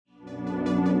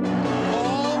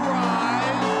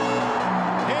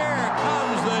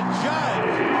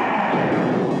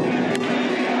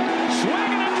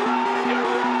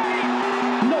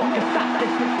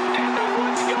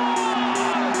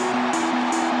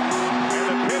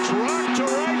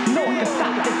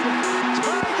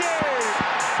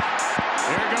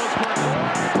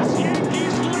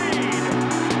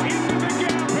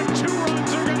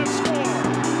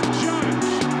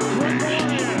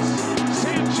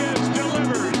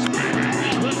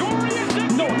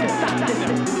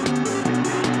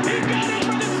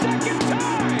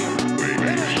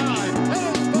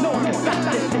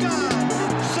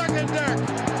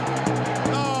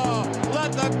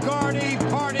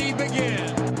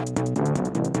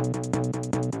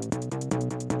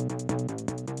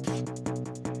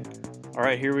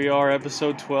right, here we are,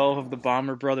 episode 12 of the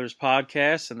Bomber Brothers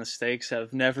podcast, and the stakes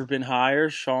have never been higher.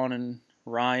 Sean and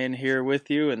Ryan here with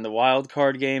you, and the wild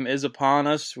card game is upon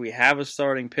us. We have a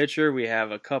starting pitcher. We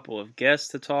have a couple of guests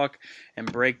to talk and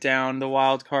break down the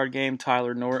wild card game.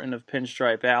 Tyler Norton of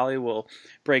Pinstripe Alley will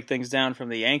break things down from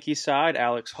the Yankee side.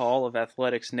 Alex Hall of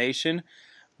Athletics Nation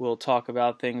will talk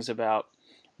about things about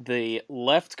the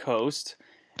left coast.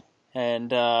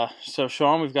 And so,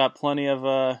 Sean, we've got plenty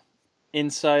of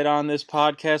insight on this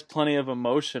podcast, plenty of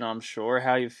emotion, I'm sure.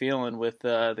 How you feeling with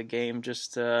the game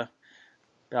just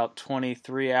about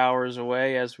 23 hours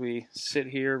away as we sit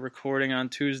here recording on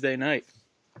Tuesday night?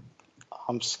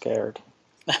 I'm scared.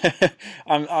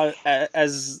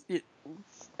 As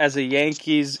a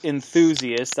Yankees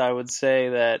enthusiast, I would say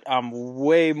that I'm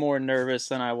way more nervous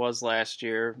than I was last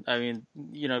year. I mean,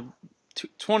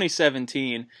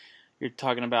 2017, you're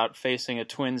talking about facing a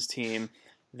Twins team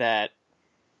that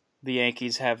the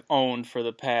Yankees have owned for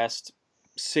the past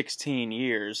 16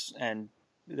 years, and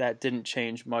that didn't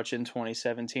change much in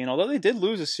 2017, although they did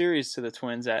lose a series to the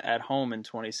Twins at home in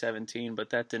 2017, but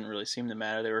that didn't really seem to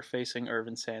matter. They were facing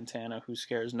Irvin Santana, who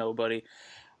scares nobody.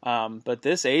 But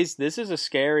this is a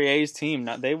scary A's team.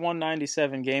 Now, they won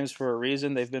 97 games for a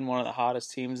reason. They've been one of the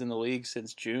hottest teams in the league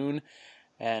since June,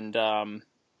 and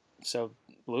so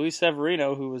Luis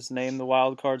Severino, who was named the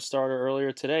wild card starter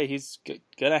earlier today, he's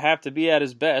going to have to be at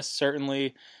his best.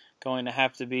 Certainly going to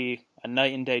have to be a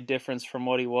night and day difference from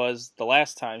what he was the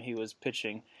last time he was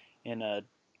pitching in a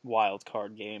wild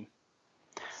card game.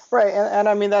 Right, and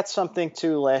I mean, that's something,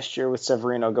 too, last year with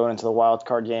Severino going into the wild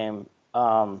card game.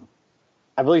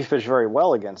 I believe he pitched very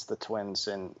well against the Twins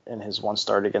in his one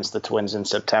start against the Twins in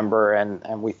September,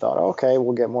 and we thought, okay,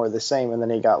 we'll get more of the same, and then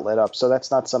he got lit up. So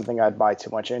that's not something I'd buy too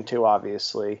much into,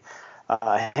 obviously.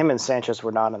 Him and Sanchez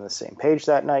were not on the same page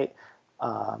that night.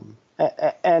 And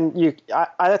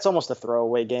that's almost a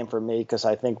throwaway game for me because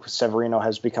I think Severino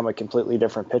has become a completely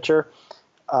different pitcher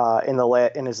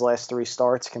in his last three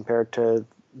starts compared to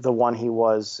the one he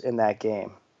was in that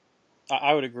game.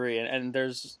 I would agree, and there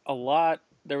was a lot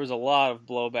of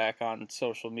blowback on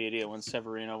social media when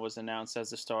Severino was announced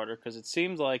as the starter because it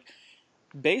seemed like,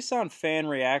 based on fan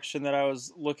reaction that I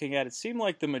was looking at, it seemed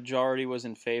like the majority was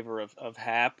in favor of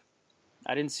Happ.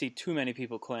 I didn't see too many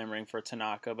people clamoring for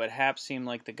Tanaka, but Happ seemed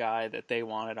like the guy that they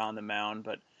wanted on the mound.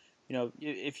 But,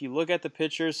 if you look at the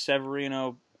pitchers,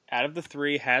 Severino, out of the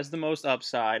three, has the most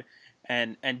upside.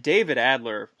 And David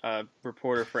Adler,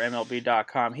 reporter for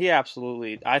MLB.com, he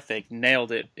absolutely, I think,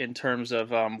 nailed it in terms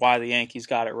of why the Yankees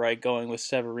got it right going with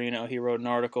Severino. He wrote an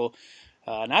article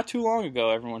not too long ago.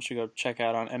 Everyone should go check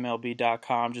out on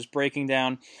MLB.com, just breaking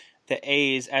down the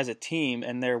A's as a team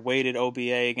and their weighted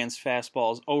OBA against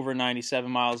fastballs over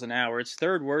 97 miles an hour. It's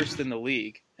third worst in the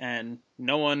league, and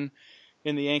no one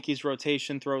in the Yankees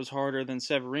rotation throws harder than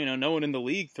Severino. No one in the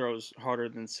league throws harder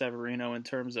than Severino in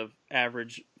terms of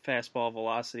average fastball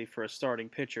velocity for a starting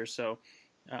pitcher. So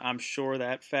I'm sure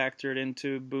that factored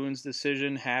into Boone's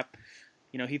decision. Happ,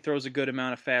 he throws a good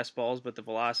amount of fastballs, but the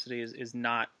velocity is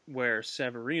not where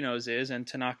Severino's is, and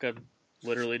Tanaka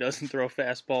literally doesn't throw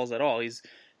fastballs at all. He's,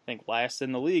 I think, last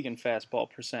in the league in fastball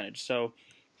percentage. So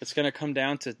it's going to come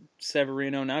down to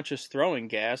Severino not just throwing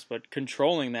gas, but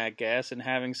controlling that gas and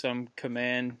having some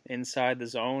command inside the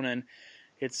zone. And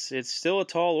it's still a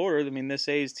tall order. I mean, this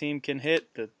A's team can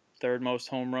hit the third most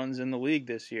home runs in the league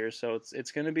this year. So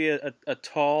it's going to be a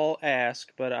tall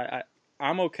ask, but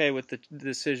I'm okay with the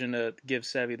decision to give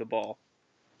Sevy the ball.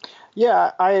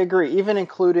 Yeah, I agree. Even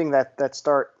including that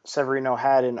start Severino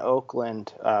had in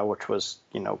Oakland, which was,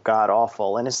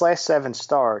 god-awful. In his last 7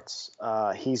 starts,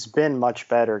 he's been much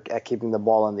better at keeping the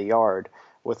ball in the yard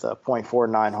with a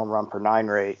 .49 home run per 9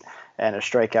 rate and a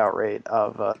strikeout rate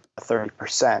of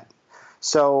 30%.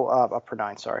 So, per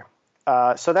 9, sorry.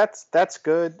 So that's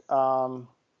good.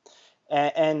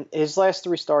 And his last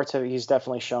 3 starts, he's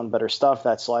definitely shown better stuff.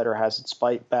 That slider has its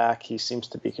bite back. He seems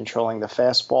to be controlling the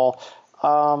fastball.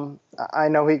 I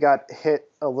know he got hit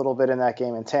a little bit in that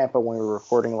game in Tampa when we were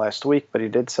recording last week, but he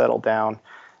did settle down.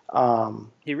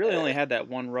 He really only had that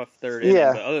one rough third inning,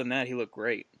 but other than that, he looked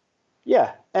great.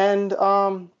 Yeah, and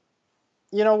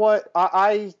you know what?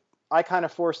 I kind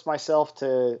of forced myself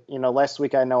to, last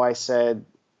week I know I said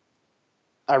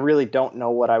I really don't know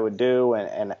what I would do,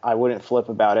 and I wouldn't flip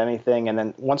about anything. And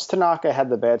then once Tanaka had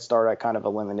the bad start, I kind of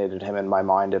eliminated him in my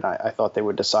mind, and I thought they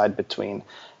would decide between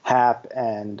Happ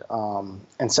and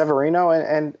Severino,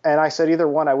 and I said either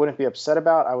one I wouldn't be upset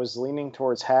about. I was leaning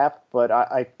towards Happ, but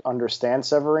I understand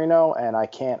Severino, and I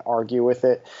can't argue with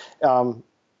it.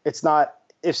 It's not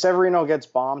if Severino gets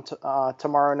bombed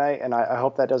tomorrow night, and I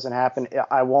hope that doesn't happen,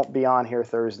 I won't be on here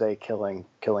Thursday killing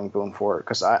Boone for it,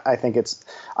 because I think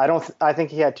I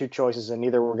think he had two choices, and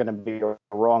neither were going to be a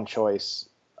wrong choice.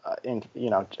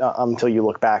 Until you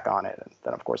look back on it, and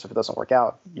then of course if it doesn't work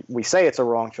out, we say it's a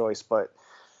wrong choice, but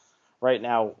right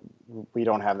now we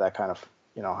don't have that kind of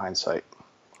hindsight.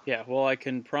 Yeah, well, I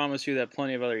can promise you that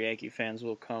plenty of other Yankee fans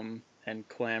will come and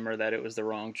clamor that it was the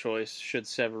wrong choice should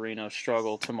Severino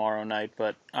struggle tomorrow night.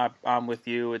 But I'm with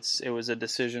you. It was a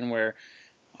decision where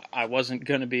I wasn't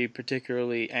going to be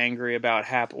particularly angry about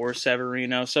Happ or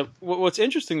Severino. So what's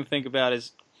interesting to think about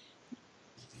is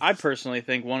I personally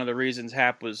think one of the reasons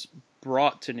Happ was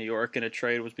brought to New York in a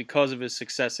trade was because of his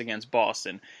success against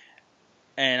Boston.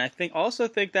 And I also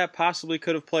think that possibly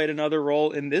could have played another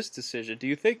role in this decision. Do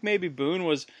you think maybe Boone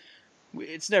was,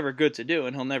 it's never good to do,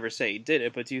 and he'll never say he did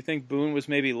it, but do you think Boone was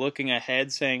maybe looking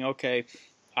ahead saying, okay,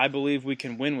 I believe we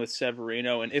can win with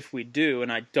Severino, and if we do,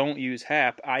 and I don't use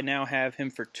Happ, I now have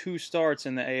him for 2 starts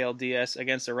in the ALDS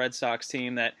against a Red Sox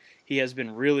team that he has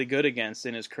been really good against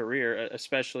in his career,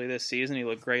 especially this season. He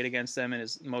looked great against them in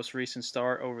his most recent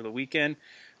start over the weekend.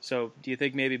 So do you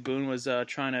think maybe Boone was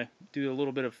trying to do a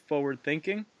little bit of forward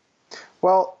thinking?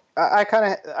 Well,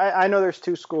 I know there's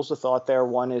 2 schools of thought there.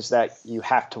 One is that you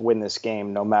have to win this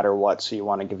game no matter what, so you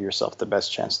want to give yourself the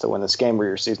best chance to win this game or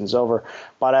your season's over.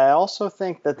 But I also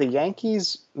think that the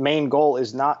Yankees' main goal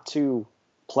is not to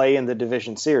play in the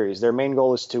division series. Their main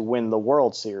goal is to win the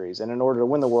World Series. And in order to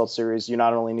win the World Series, you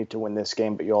not only need to win this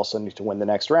game, but you also need to win the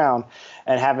next round.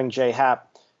 And having J. Happ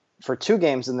for 2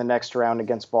 games in the next round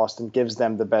against Boston gives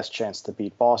them the best chance to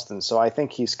beat Boston. So I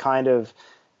think he's kind of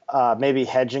maybe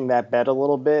hedging that bet a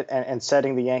little bit and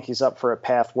setting the Yankees up for a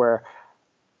path where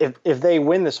if they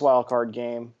win this wild card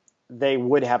game, they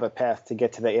would have a path to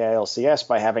get to the ALCS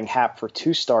by having Happ for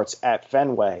 2 starts at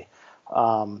Fenway.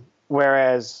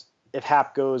 Whereas if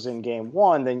Happ goes in game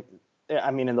 1, then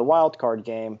in the wild card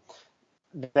game,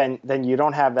 then you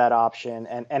don't have that option.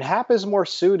 And Happ is more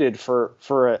suited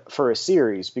for a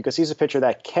series because he's a pitcher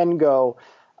that can go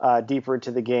deeper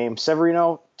into the game.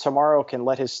 Severino tomorrow can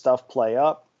let his stuff play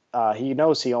up. He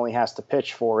knows he only has to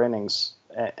pitch 4 innings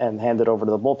and hand it over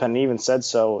to the bullpen. And he even said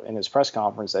so in his press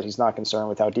conference that he's not concerned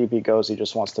with how deep he goes. He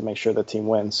just wants to make sure the team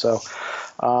wins. So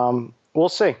we'll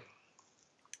see.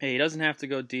 Hey, he doesn't have to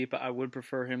go deep. I would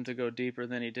prefer him to go deeper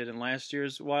than he did in last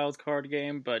year's wild card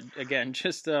game. But again,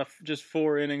 just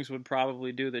 4 innings would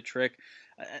probably do the trick.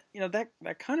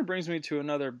 That kind of brings me to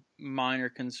another minor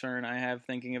concern I have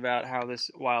thinking about how this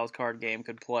wild card game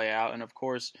could play out. And of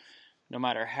course, no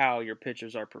matter how your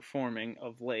pitchers are performing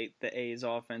of late, the A's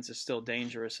offense is still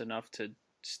dangerous enough to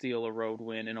steal a road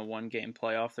win in a 1-game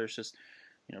playoff. There's just,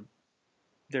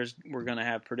 we're going to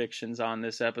have predictions on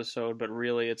this episode, but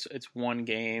really it's 1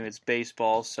 game, it's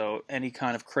baseball, so any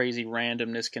kind of crazy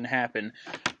randomness can happen.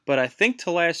 But I think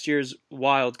to last year's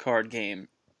wild card game,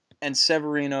 and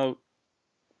Severino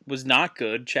was not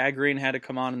good. Chad Green had to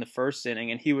come on in the first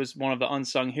inning, and he was one of the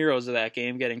unsung heroes of that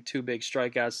game, getting 2 big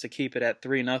strikeouts to keep it at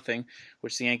 3-0,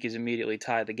 which the Yankees immediately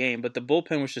tied the game. But the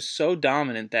bullpen was just so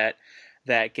dominant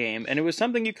that game, and it was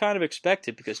something you kind of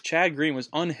expected because Chad Green was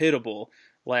unhittable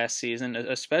last season,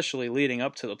 especially leading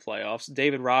up to the playoffs.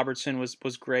 David Robertson was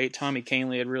great. Tommy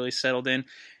Kahnle had really settled in.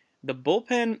 The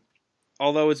bullpen,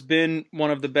 although it's been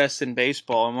one of the best in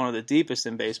baseball and one of the deepest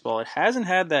in baseball, it hasn't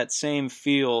had that same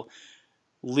feel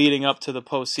leading up to the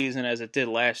postseason as it did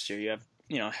last year.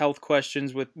 You have health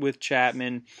questions with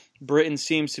Chapman. Britton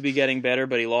seems to be getting better,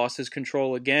 but he lost his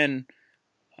control again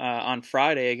on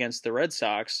Friday against the Red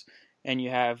Sox. And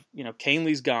you have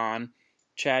Kahnle's gone.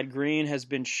 Chad Green has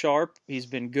been sharp. He's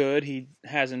been good. He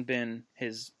hasn't been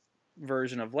his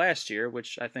version of last year,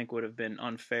 which I think would have been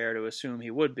unfair to assume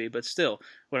he would be. But still,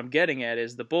 what I'm getting at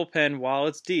is the bullpen, while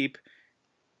it's deep,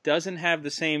 doesn't have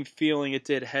the same feeling it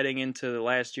did heading into the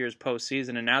last year's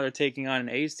postseason. And now they're taking on an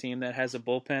A's team that has a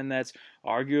bullpen that's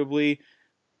arguably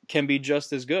can be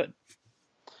just as good.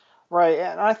 Right.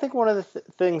 And I think one of the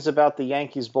things about the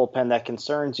Yankees bullpen that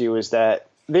concerns you is that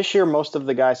this year, most of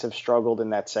the guys have struggled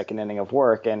in that second inning of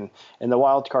work. And in the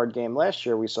wild card game last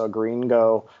year, we saw Green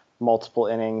go multiple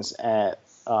innings, and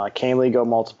Kahnle go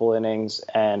multiple innings,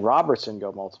 and Robertson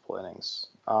go multiple innings.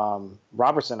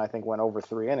 Robertson, I think, went over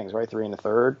 3 innings, right? 3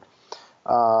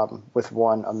 1/3, with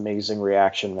 1 amazing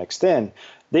reaction mixed in.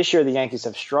 This year, the Yankees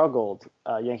have struggled.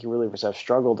 Yankee relievers have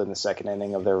struggled in the second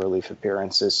inning of their relief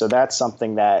appearances. So that's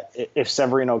something that if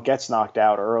Severino gets knocked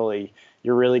out early,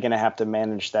 you're really going to have to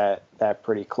manage that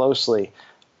pretty closely.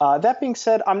 That being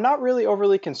said, I'm not really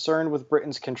overly concerned with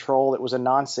Britton's control. It was a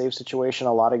non-save situation.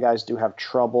 A lot of guys do have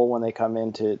trouble when they come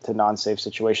into non-save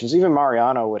situations. Even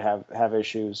Mariano would have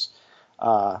issues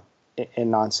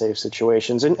in non-save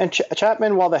situations. And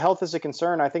Chapman, while the health is a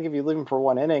concern, I think if you leave him for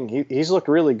one inning, he's looked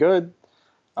really good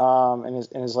in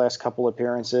his last couple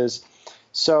appearances.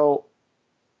 So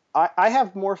I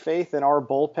have more faith in our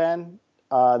bullpen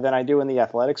than I do in the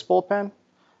Athletics bullpen.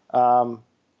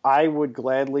 I would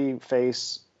gladly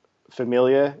face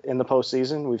Familia in the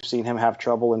postseason. We've seen him have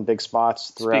trouble in big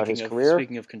spots throughout his career.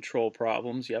 Speaking of control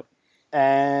problems, yep.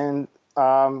 And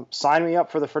sign me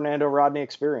up for the Fernando Rodney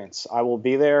experience. I will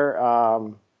be there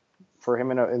for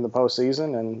him in the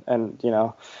postseason,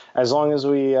 and as long as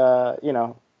we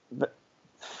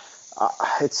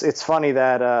it's funny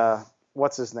that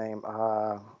what's his name?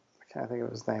 I can't think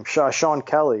of his name. Sean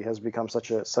Kelly has become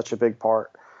such a big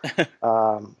part.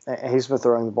 And he's been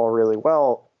throwing the ball really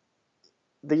well.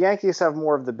 The Yankees have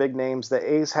more of the big names.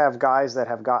 The A's have guys that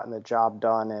have gotten the job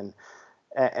done,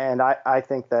 and I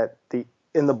think that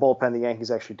in the bullpen, the Yankees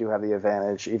actually do have the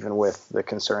advantage, even with the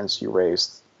concerns you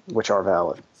raised, which are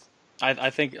valid. I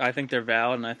think they're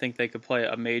valid, and I think they could play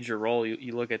a major role.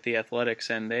 You look at the Athletics,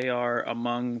 and they are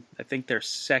among, I think they're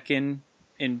second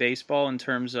in baseball in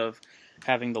terms of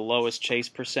having the lowest chase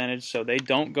percentage, so they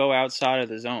don't go outside of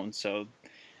the zone. So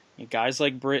guys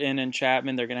like Britton and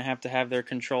Chapman, they're going to have their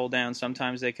control down.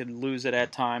 Sometimes they could lose it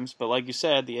at times, but like you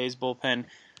said, the A's bullpen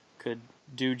could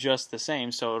do just the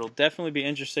same. So it'll definitely be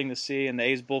interesting to see, and the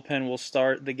A's bullpen will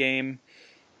start the game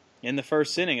in the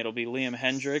first inning. It'll be Liam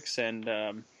Hendriks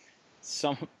and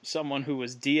someone who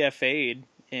was DFA'd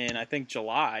in, I think,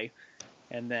 July,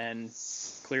 and then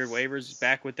cleared waivers,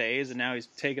 back with the A's, and now he's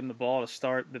taking the ball to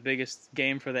start the biggest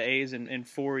game for the A's in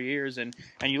 4 years. And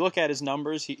you look at his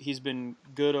numbers, he's been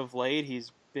good of late.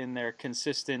 He's been their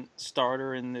consistent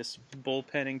starter in this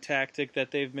bullpenning tactic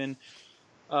that they've been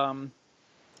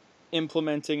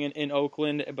implementing in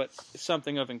Oakland, but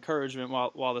something of encouragement.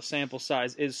 While the sample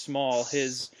size is small,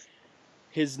 his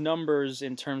numbers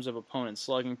in terms of opponent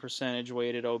slugging percentage,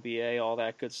 weighted OBA, all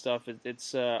that good stuff,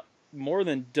 it's more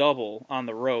than double on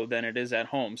the road than it is at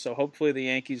home. So hopefully the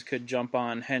Yankees could jump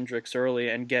on Hendricks early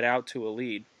and get out to a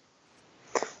lead.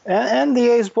 And the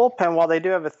A's bullpen, while they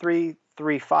do have a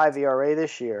 3.35 ERA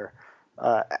this year,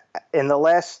 in the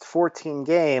last 14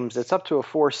 games, it's up to a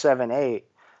 4.78.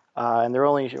 And they're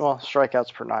only,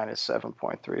 strikeouts per 9 is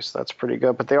 7.3, so that's pretty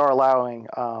good. But they are allowing,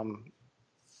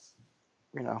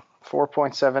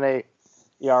 4.78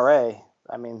 ERA.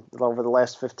 I mean, over the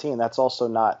last 15, that's also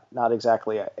not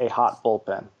exactly a hot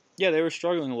bullpen. Yeah, they were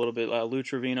struggling a little bit. Lou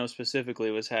Trevino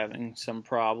specifically was having some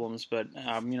problems, but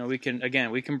we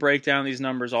can break down these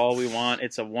numbers all we want.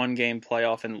 It's a one-game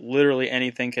playoff, and literally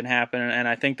anything can happen. And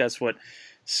I think that's what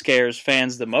scares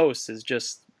fans the most, is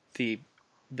just the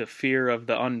fear of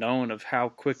the unknown, of how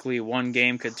quickly one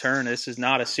game could turn. This is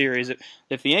not a series.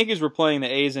 If the Yankees were playing the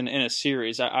A's in a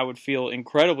series, I would feel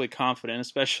incredibly confident,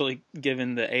 especially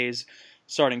given the A's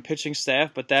starting pitching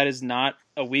staff, but that is not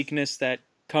a weakness that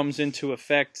comes into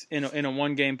effect in a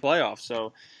one-game playoff.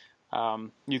 So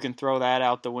you can throw that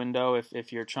out the window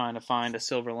if you're trying to find a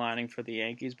silver lining for the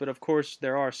Yankees. But, of course,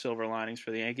 there are silver linings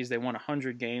for the Yankees. They won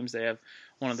 100 games. They have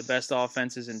one of the best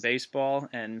offenses in baseball,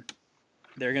 and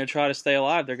they're going to try to stay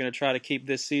alive. They're going to try to keep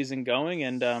this season going.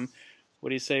 And what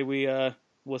do you say we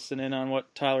listen in on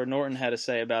what Tyler Norton had to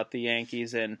say about the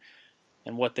Yankees and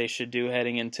what they should do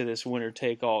heading into this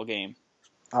winner-take-all game?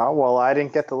 Well, I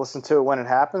didn't get to listen to it when it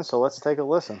happened, so let's take a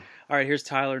listen. All right, here's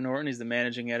Tyler Norton. He's the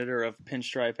managing editor of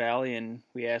Pinstripe Alley, and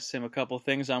we asked him a couple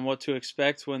things on what to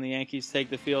expect when the Yankees take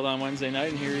the field on Wednesday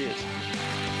night, and here he is.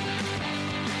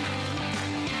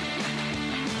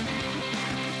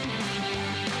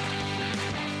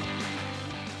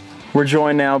 We're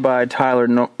joined now by Tyler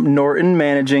Norton,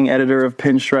 managing editor of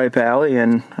Pinstripe Alley,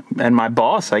 and my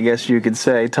boss, I guess you could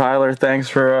say. Tyler, thanks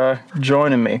for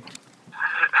joining me.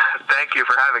 Thank you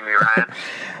for having me, Ryan.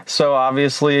 So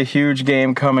obviously a huge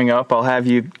game coming up. I'll have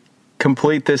you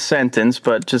complete this sentence,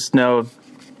 but just know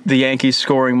the Yankees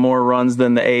scoring more runs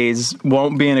than the A's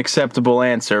won't be an acceptable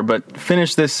answer. But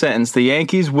finish this sentence. The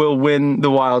Yankees will win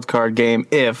the wild card game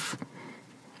if...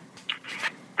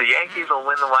 The Yankees will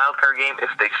win the wild card game if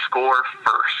they score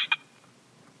first.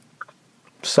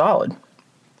 Solid.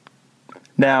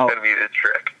 Now, that's going to be the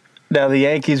trick. Now the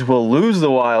Yankees will lose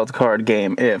the wild card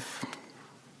game if...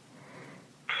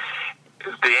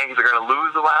 The Yankees are going to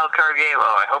lose the wild card game.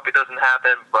 I hope it doesn't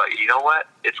happen, but you know what?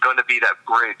 It's going to be that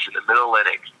bridge in the middle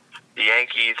innings. The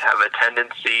Yankees have a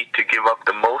tendency to give up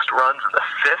the most runs in the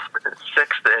fifth and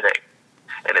sixth inning,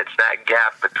 and it's that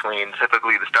gap between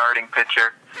typically the starting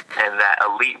pitcher and that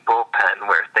elite bullpen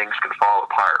where things can fall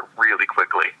apart really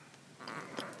quickly.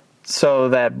 So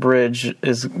that bridge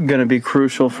is going to be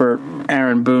crucial for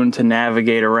Aaron Boone to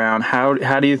navigate around. How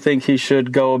do you think he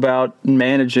should go about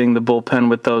managing the bullpen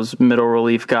with those middle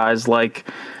relief guys like,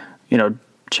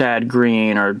 Chad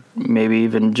Green or maybe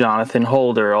even Jonathan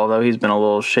Holder, although he's been a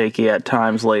little shaky at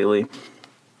times lately?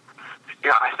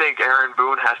 Yeah, I think Aaron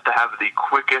Boone has to have the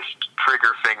quickest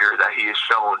trigger finger that he has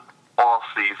shown all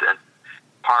season.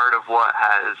 Part of what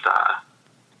has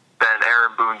been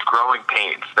Aaron Boone's growing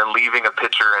pains, been leaving a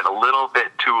pitcher in a little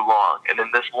bit too long. And in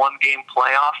this one-game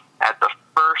playoff, at the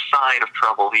first sign of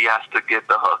trouble, he has to get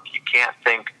the hook. You can't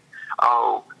think,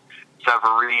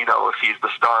 Severino, if he's the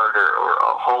starter, or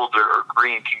a Holder or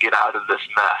Green can get out of this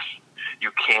mess. You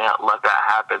can't let that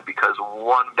happen because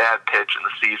one bad pitch and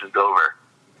the season's over.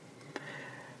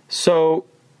 So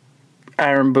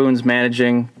Aaron Boone's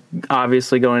managing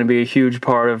obviously going to be a huge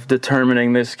part of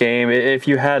determining this game. If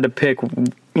you had to pick,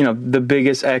 the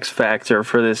biggest X factor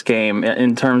for this game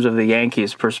in terms of the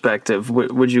Yankees' perspective,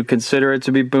 would you consider it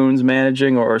to be Boone's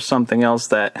managing or something else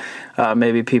that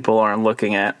maybe people aren't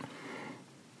looking at?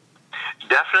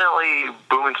 Definitely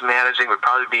Boone's managing would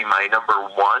probably be my number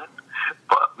one,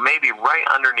 but maybe right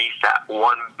underneath that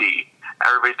 1B.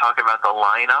 Everybody's talking about the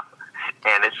lineup,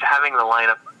 and it's having the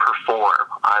lineup perform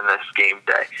on this game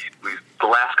day. The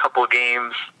last couple of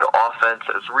games, the offense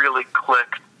has really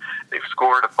clicked. They've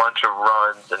scored a bunch of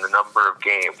runs in a number of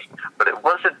games, but it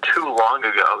wasn't too long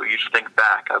ago. You just think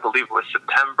back, I believe it was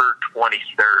September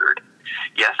 23rd.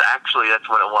 Yes, actually, that's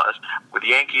when it was. The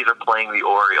Yankees are playing the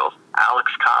Orioles.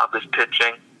 Alex Cobb is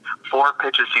pitching. 4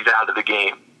 pitches, he's out of the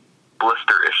game.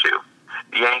 Blister issue.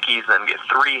 The Yankees then get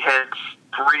 3 hits,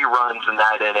 3 runs in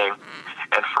that inning,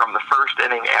 and from the first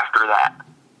inning after that,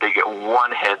 they get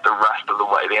 1 hit the rest of the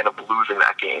way. They end up losing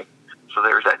that game. So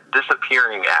there's that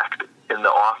disappearing act in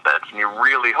the offense, and you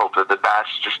really hope that the bats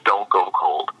just don't go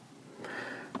cold.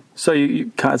 So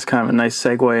it's kind of a nice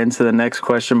segue into the next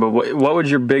question, but what would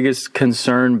your biggest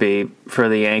concern be for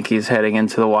the Yankees heading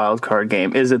into the wild card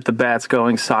game? Is it the bats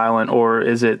going silent, or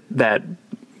is it that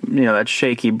that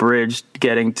shaky bridge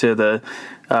getting to the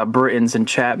Brittons and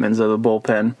Chapmans of the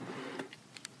bullpen?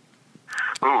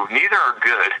 Ooh, neither are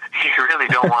good. You really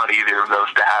don't want either of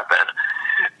those to happen.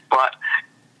 But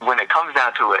when it comes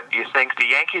down to it, you think the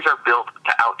Yankees are built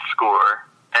to outscore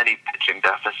any pitching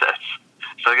deficits.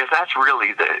 So I guess that's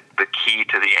really the key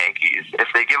to the Yankees. If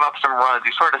they give up some runs,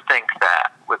 you sort of think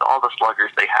that with all the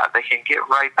sluggers they have, they can get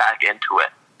right back into it.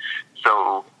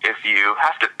 So if you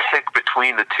have to pick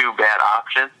between the 2 bad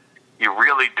options, you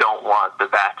really don't want the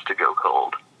bats to go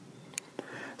cold.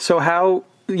 So how,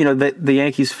 the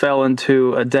Yankees fell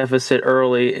into a deficit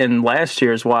early in last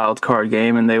year's wild card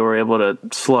game, and they were able to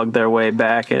slug their way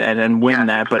back and win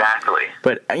that. Exactly.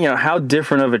 But how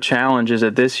different of a challenge is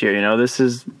it this year?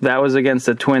 That was against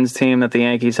a Twins team that the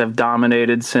Yankees have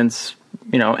dominated since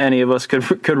any of us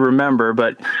could remember.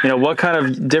 But what kind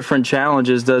of different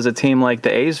challenges does a team like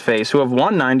the A's face, who have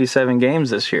won 97 games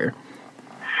this year?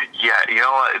 Yeah,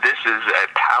 this is a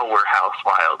powerhouse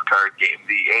wild card game.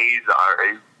 The A's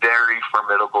are a very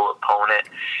formidable opponent.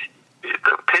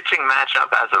 The pitching matchup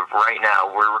as of right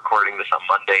now, we're recording this on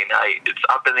Monday night, it's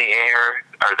up in the air.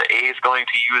 Are the A's going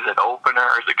to use an opener?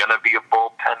 Is it going to be a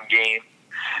bullpen game?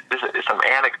 This is some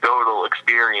anecdotal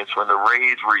experience when the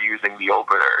Rays were using the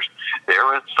openers. There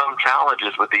were some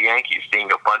challenges with the Yankees,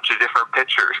 seeing a bunch of different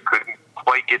pitchers couldn't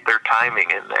quite get their timing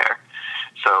in there.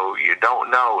 So you don't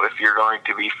know if you're going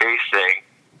to be facing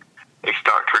a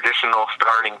traditional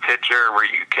starting pitcher where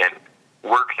you can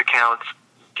work the counts,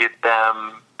 get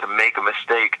them to make a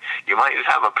mistake. You might just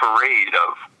have a parade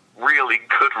of really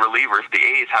good relievers. The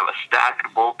A's have a stacked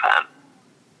bullpen.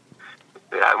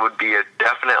 That would be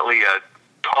definitely a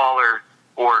taller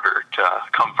order to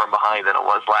come from behind than it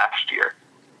was last year.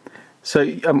 So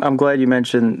I'm glad you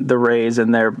mentioned the Rays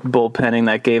and their bullpenning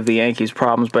that gave the Yankees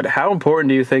problems, but how important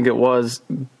do you think it was,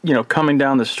 coming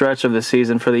down the stretch of the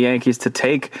season for the Yankees to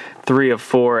take 3 of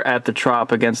 4 at the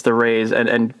Trop against the Rays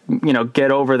and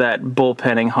get over that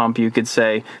bullpenning hump, you could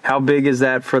say? How big is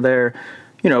that for their,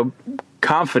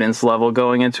 confidence level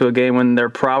going into a game when they're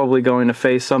probably going to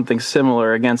face something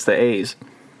similar against the A's?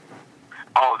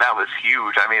 Oh, that was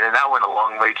huge. I mean, and that went a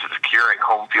long way to securing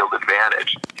home field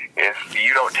advantage. If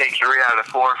you don't take 3 out of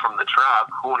 4 from the Trop,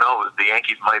 who knows? The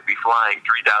Yankees might be flying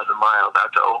 3,000 miles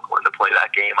out to Oakland to play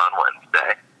that game on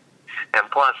Wednesday. And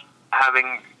plus,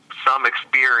 having some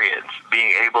experience,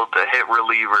 being able to hit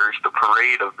relievers, the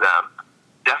parade of them,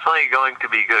 definitely going to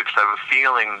be good because I have a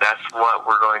feeling that's what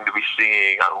we're going to be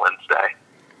seeing on Wednesday.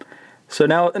 So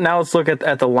now let's look at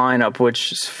the lineup,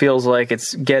 which feels like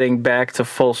it's getting back to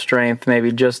full strength,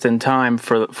 maybe just in time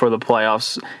for the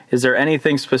playoffs. Is there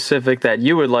anything specific that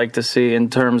you would like to see in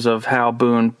terms of how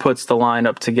Boone puts the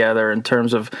lineup together, in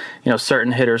terms of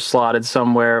certain hitters slotted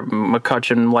somewhere,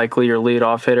 McCutchen likely your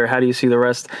leadoff hitter? How do you see the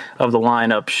rest of the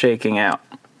lineup shaking out?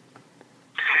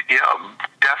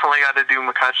 Definitely got to do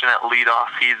McCutchen at leadoff.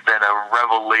 He's been a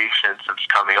revelation since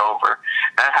coming over.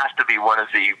 That has to be one of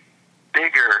the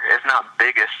bigger, if not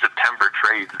biggest, September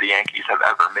trades the Yankees have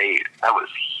ever made. That was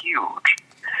huge.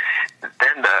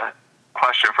 Then the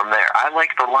question from there. I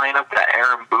like the lineup that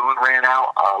Aaron Boone ran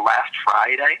out last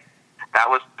Friday. That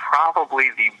was probably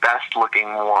the best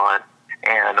looking one.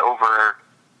 And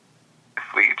if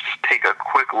we just take a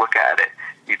quick look at it,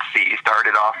 you'd see you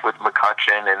started off with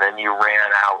McCutchen, and then you ran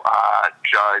out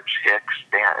Judge, Hicks,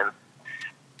 Stanton,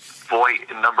 Voit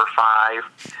in number 5.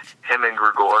 Him and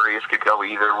Gregorius could go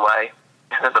either way.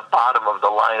 And then the bottom of the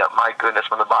lineup, my goodness,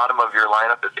 when the bottom of your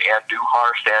lineup is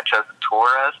Andujar, Sanchez, and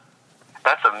Torres,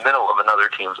 that's the middle of another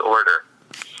team's order.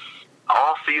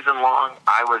 All season long,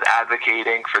 I was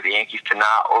advocating for the Yankees to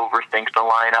not overthink the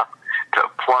lineup, to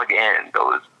plug in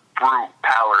those brute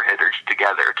power hitters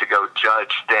together, to go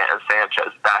Judge, Stanton,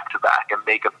 Sanchez back-to-back and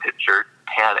make a pitcher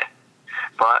panic.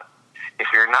 But if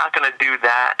you're not going to do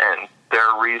that, and there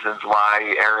are reasons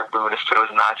why Aaron Boone has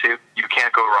chosen not to, you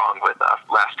can't go wrong with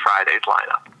last Friday's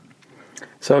lineup.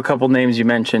 So a couple names you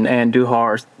mentioned,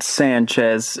 Andujar,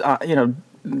 Sanchez,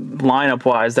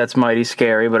 lineup-wise, that's mighty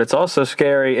scary, but it's also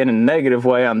scary in a negative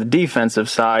way on the defensive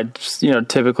side.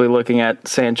 Typically looking at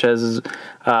Sanchez's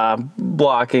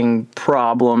blocking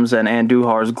problems and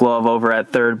Andujar's glove over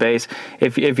at third base.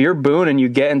 If you're Boone and you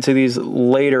get into these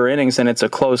later innings and it's a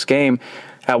close game,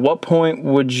 at what point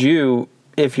would you,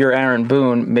 if you're Aaron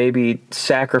Boone, maybe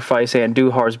sacrifice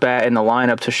Andujar's bat in the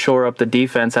lineup to shore up the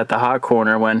defense at the hot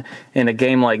corner when in a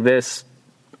game like this,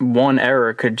 one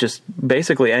error could just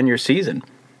basically end your season?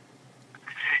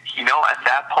 At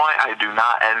that point, I do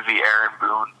not envy Aaron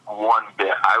Boone one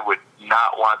bit. I would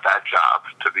not want that job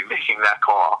to be making that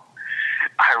call.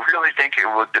 I really think it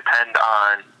would depend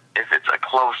on, if it's a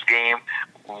close game,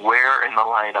 where in the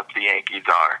lineup the Yankees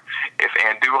are. If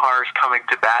Andujar is coming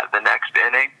to bat the next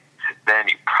inning, then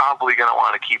you're probably going to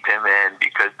want to keep him in,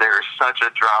 because there is such a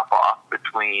drop-off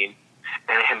between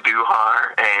an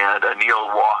Andujar and a Neil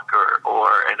Walker or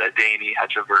an Adeiny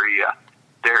Hechavarria.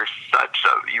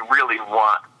 You really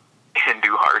want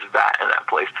Andujar's bat in that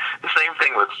place. The same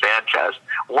thing with Sanchez.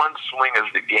 One swing of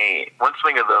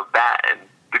the bat, and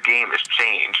the game is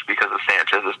changed because of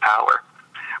Sanchez's power.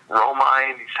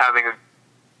 Romine, he's having a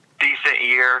decent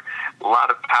year, a lot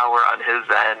of power on his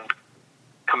end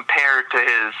compared to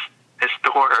his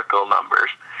historical numbers.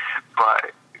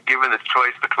 But given the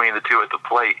choice between the two at the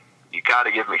plate, you got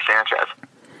to give me Sanchez.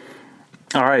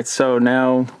 All right, so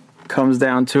now comes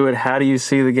down to it. How do you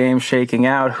see the game shaking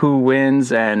out? Who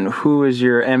wins, and who is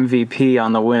your MVP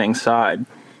on the winning side?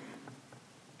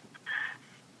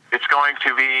 It's going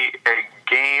to be a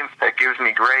game that gives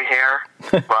me gray hair,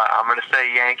 but I'm going to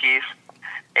say Yankees.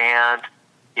 And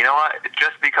you know what?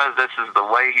 Just because this is the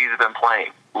way he's been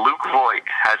playing, Luke Voit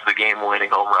has the game-winning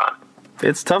home run.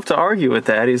 It's tough to argue with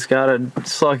that. He's got a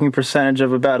slugging percentage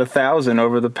of about 1,000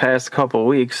 over the past couple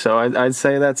weeks, so I'd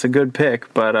say that's a good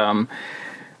pick.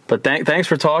 But thanks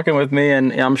for talking with me,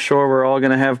 and I'm sure we're all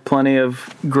going to have plenty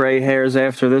of gray hairs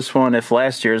after this one. If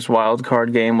last year's wild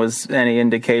card game was any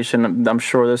indication, I'm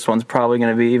sure this one's probably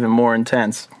going to be even more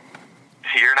intense.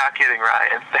 You're not kidding,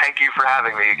 Ryan. Thank you for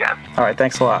having me again. All right,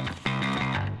 thanks a lot.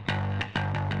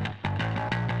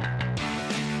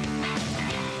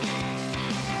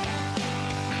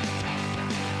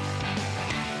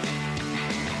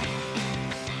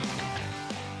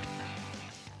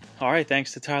 All right,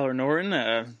 thanks to Tyler Norton,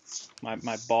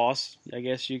 my boss, I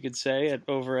guess you could say,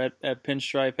 over at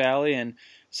Pinstripe Alley, and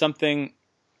something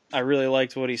I really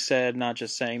liked what he said, not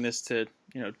just saying this to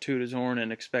toot his horn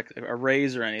and expect a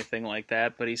raise or anything like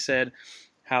that, but he said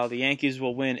how the Yankees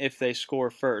will win if they score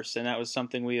first, and that was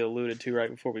something we alluded to right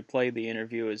before we played the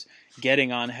interview, is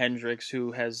getting on Hendricks,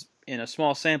 who has, in a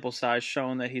small sample size,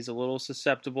 shown that he's a little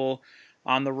susceptible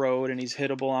on the road and he's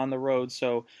hittable on the road,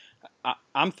 so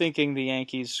I'm thinking the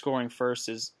Yankees scoring first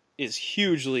is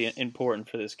hugely important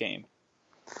for this game.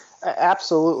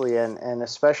 Absolutely, and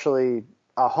especially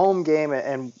a home game,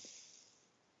 and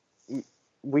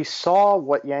we saw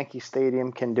what Yankee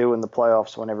Stadium can do in the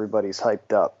playoffs when everybody's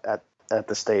hyped up at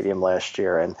the stadium last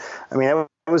year. And I mean,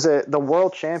 it was the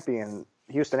world champion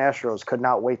Houston Astros could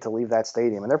not wait to leave that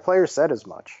stadium, and their players said as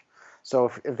much.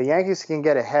 So if the Yankees can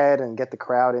get ahead and get the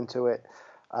crowd into it,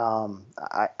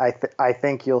 I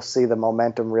think you'll see the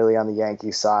momentum really on the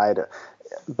Yankees side.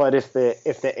 But if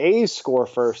the A's score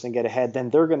first and get ahead, then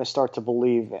they're going to start to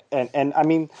believe. And I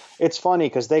mean, it's funny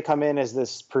because they come in as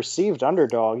this perceived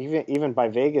underdog, even by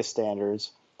Vegas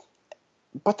standards.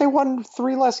 But they won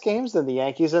 3 less games than the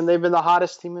Yankees, and they've been the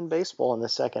hottest team in baseball in the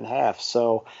second half.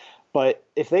 So, but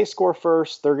if they score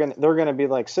first, they're gonna be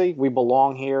like, see, we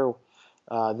belong here.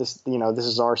 This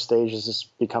is our stage. This is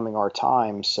becoming our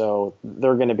time. So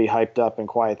they're going to be hyped up and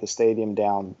quiet the stadium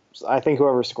down. I think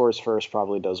whoever scores first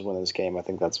probably does win this game. I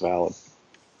think that's valid.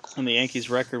 And the Yankees'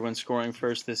 record when scoring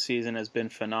first this season has been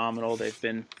phenomenal. They've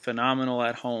been phenomenal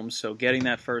at home, so getting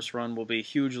that first run will be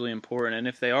hugely important. And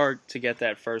if they are to get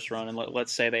that first run, and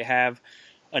let's say they have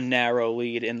a narrow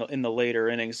lead in the later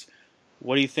innings,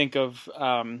 what do you think of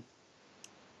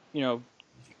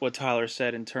what Tyler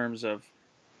said in terms of,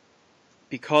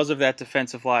 because of that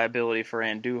defensive liability for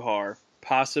Andujar,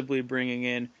 possibly bringing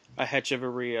in a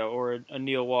Hechavarria or a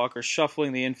Neil Walker,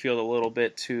 shuffling the infield a little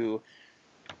bit to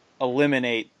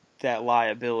eliminate that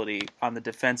liability on the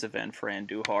defensive end for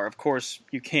Andujar? Of course,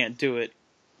 you can't do it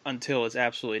until it's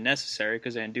absolutely necessary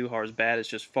because Andujar's bat is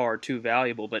just far too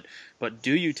valuable. But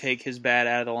do you take his bat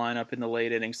out of the lineup in the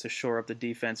late innings to shore up the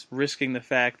defense, risking the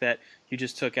fact that you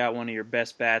just took out one of your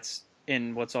best bats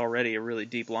in what's already a really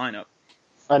deep lineup?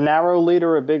 A narrow lead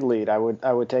or a big lead, I would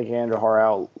take Andujar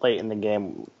out late in the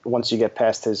game once you get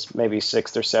past his maybe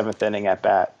 6th or 7th inning at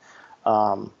bat.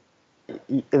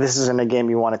 This isn't a game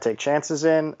you want to take chances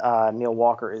in. Neil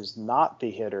Walker is not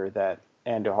the hitter that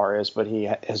Andujar is, but he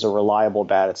has a reliable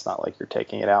bat. It's not like you're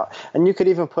taking it out. And you could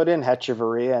even put in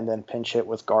Hechavarria and then pinch hit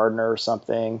with Gardner or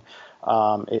something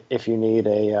if you need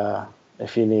a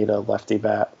lefty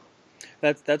bat.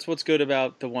 That's what's good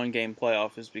about the one-game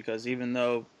playoff, is because even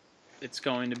though it's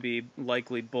going to be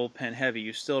likely bullpen heavy,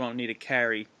 you still don't need to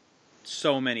carry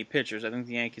so many pitchers. I think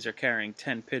the Yankees are carrying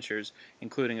 10 pitchers,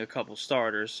 including a couple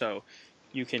starters, so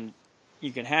you can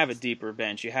have a deeper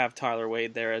bench. You have Tyler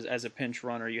Wade there as a pinch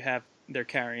runner. They're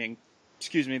carrying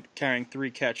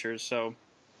 3 catchers, so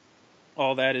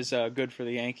all that is good for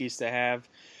the Yankees to have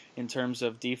in terms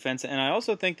of defense. And I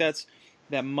also think that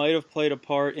might have played a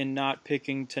part in not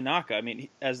picking Tanaka. I mean,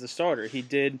 as the starter, he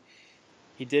did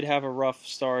have a rough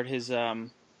start, his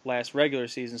last regular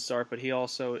season start, but he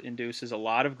also induces a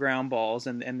lot of ground balls,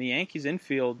 and the Yankees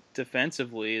infield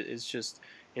defensively is just,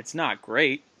 it's not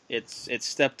great. It's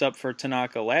stepped up for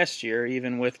Tanaka last year,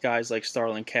 even with guys like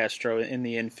Starlin Castro in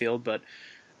the infield, but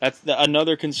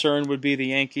another concern would be the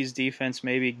Yankees defense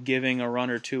maybe giving a run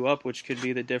or two up, which could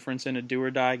be the difference in a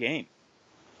do-or-die game.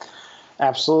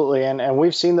 Absolutely, and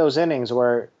we've seen those innings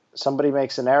where somebody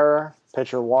makes an error,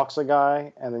 pitcher walks a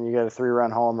guy, and then you get a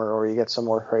 3-run homer or you get some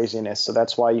more craziness. So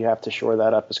that's why you have to shore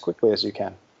that up as quickly as you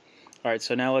can. All right,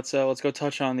 so now let's go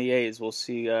touch on the A's. We'll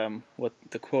see what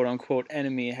the quote-unquote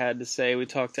enemy had to say. We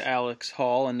talked to Alex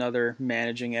Hall, another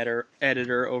managing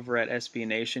editor over at SB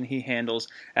Nation. He handles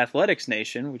Athletics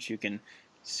Nation, which you can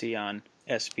see on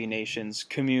SB Nation's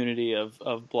community of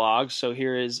blogs. So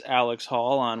here is Alex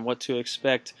Hall on what to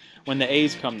expect when the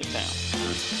A's come to town.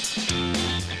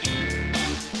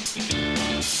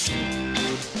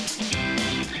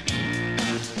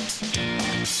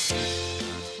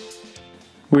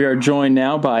 We are joined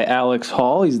now by Alex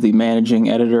Hall. He's the managing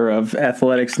editor of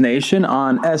Athletics Nation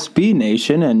on SB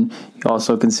Nation, and you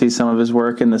also can see some of his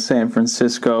work in the San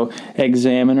Francisco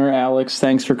Examiner. Alex,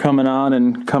 thanks for coming on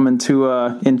and coming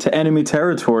into enemy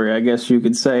territory, I guess you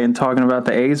could say, and talking about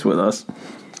the A's with us.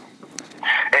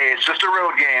 Hey, it's just a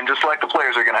road game, just like the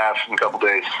players are going to have in a couple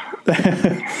days.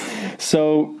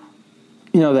 So,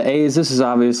 the A's, this is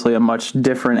obviously a much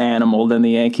different animal than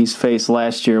the Yankees faced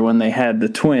last year when they had the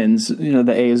Twins.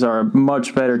 The A's are a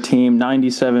much better team,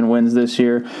 97 wins this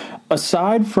year.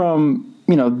 Aside from,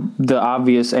 the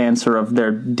obvious answer of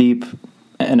their deep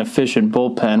and efficient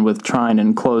bullpen with trying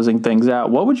and closing things out,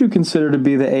 what would you consider to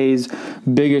be the A's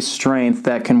biggest strength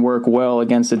that can work well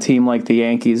against a team like the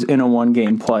Yankees in a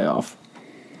one-game playoff?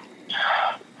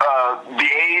 The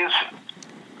A's...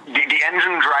 The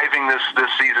engine driving this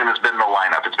season has been the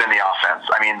lineup. It's been the offense.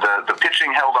 I mean, the pitching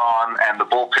held on, and the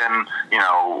bullpen,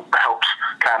 helped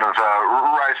kind of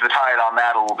rise the tide on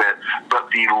that a little bit. But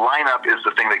the lineup is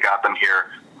the thing that got them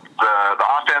here. The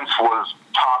offense was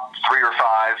top 3 or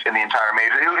 5 in the entire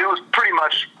major. It was pretty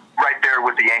much right there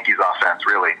with the Yankees' offense,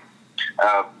 really,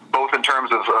 both in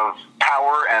terms of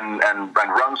power and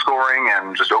run scoring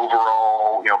and just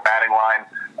overall, batting line.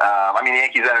 The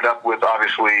Yankees ended up with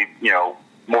obviously,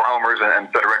 more homers and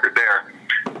set a record there.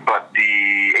 But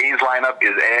the A's lineup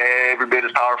is every bit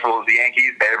as powerful as the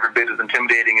Yankees, every bit as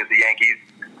intimidating as the Yankees.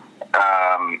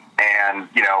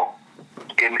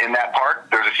 in that park,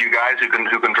 there's a few guys who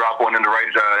can drop one into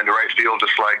right field,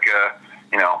 just like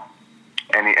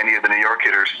any of the New York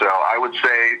hitters. So I would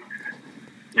say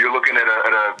you're looking at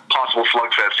a possible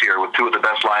slugfest here with two of the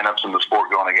best lineups in the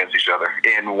sport going against each other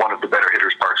in one of the better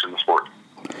hitters parks in the sport.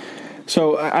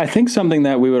 So I think something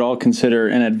that we would all consider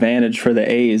an advantage for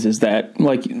the A's is that,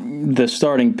 like, the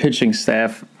starting pitching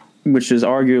staff, which is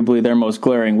arguably their most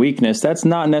glaring weakness, that's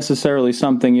not necessarily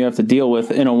something you have to deal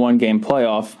with in a one-game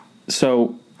playoff.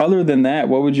 So other than that,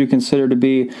 what would you consider to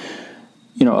be,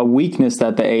 a weakness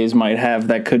that the A's might have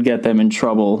that could get them in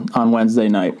trouble on Wednesday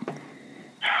night?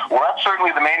 Well, that's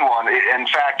certainly the main one. In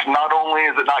fact, not only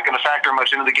is it not going to factor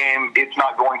much into the game, it's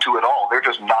not going to at all. They're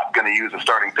just not going to use a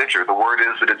starting pitcher. The word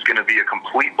is that it's going to be a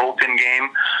complete bullpen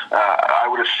game. I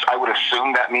would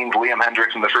assume that means Liam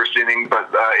Hendricks in the first inning,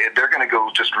 but they're going to go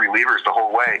just relievers the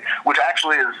whole way, which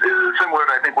actually is similar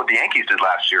to, I think, what the Yankees did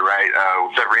last year, right?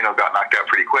 Severino got knocked out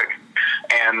pretty quick,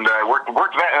 and worked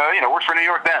for New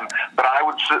York then. But I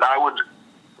would.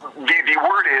 The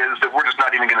word is that we're just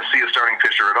not even going to see a starting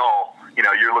pitcher at all.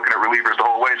 You're looking at relievers the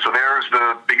whole way. So there's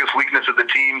the biggest weakness of the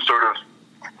team sort of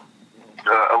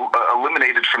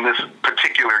eliminated from this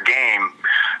particular game.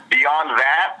 Beyond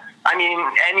that, I mean,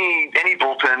 any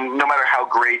bullpen, no matter how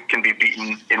great, can be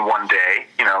beaten in one day.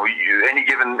 Any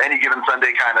given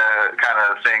Sunday kind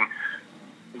of thing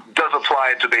does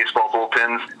apply to baseball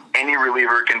bullpens. Any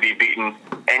reliever can be beaten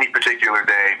any particular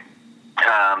day.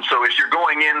 So if you're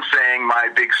going in saying my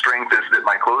big strength is that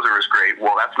my closer is great,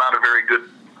 well, that's not a very good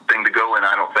thing to go in,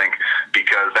 I don't think,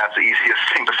 because that's the easiest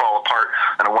thing to fall apart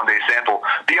on a one-day sample.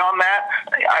 Beyond that,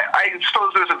 I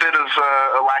suppose there's a bit of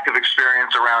a lack of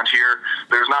experience around here.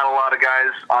 There's not a lot of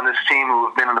guys on this team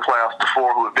who have been in the playoffs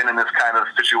before who have been in this kind of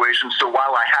situation. So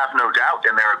while I have no doubt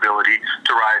in their ability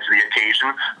to rise to the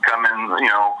occasion, come in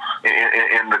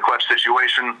the clutch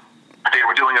situation, they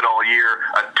were doing it all year,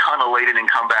 a ton of late-inning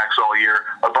comebacks all year,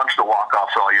 a bunch of the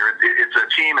walk-offs all year. It's a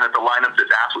team and it's a lineup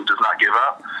that absolutely does not give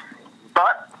up.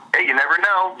 But hey, you never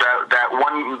know. That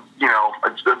one,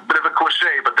 it's a bit of a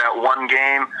cliche, but that one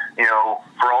game,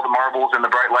 for all the marbles and the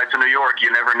bright lights in New York,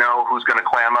 you never know who's going to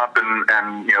clam up and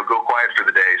go quiet for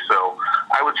the day. So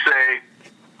I would say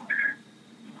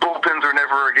bullpens are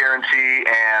never a guarantee,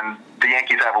 and the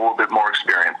Yankees have a little bit more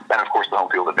experience, and of course the home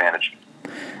field advantage.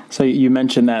 So you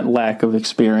mentioned that lack of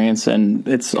experience, and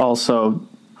it's also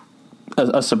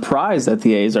a surprise that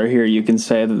the A's are here. You can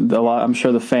say that I'm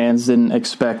sure the fans didn't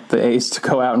expect the A's to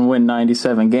go out and win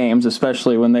 97 games,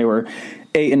 especially when they were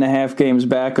 8.5 games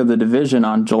back of the division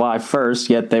on July 1st,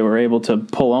 yet they were able to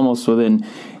pull almost within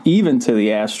even to the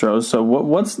Astros. So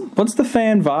what's the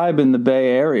fan vibe in the Bay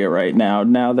Area right now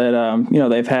that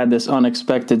they've had this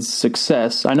unexpected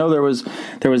success? I know there was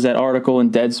that article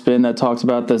in Deadspin that talked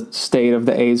about the state of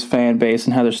the A's fan base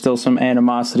and how there's still some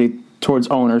animosity towards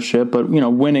ownership, but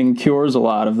winning cures a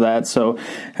lot of that. So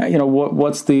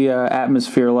what's the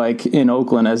atmosphere like in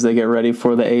Oakland as they get ready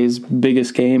for the A's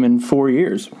biggest game in 4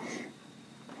 years?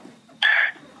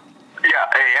 Yeah,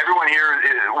 hey, everyone here,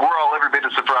 we're all every bit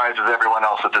as surprised as everyone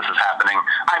else that this is happening.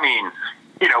 I mean,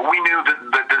 we knew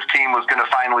that this team was going to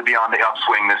finally be on the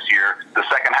upswing this year. The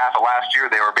second half of last year,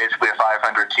 they were basically a 500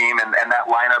 team, and that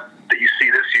lineup that you see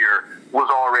this year was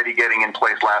already getting in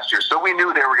place last year. So we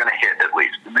knew they were going to hit at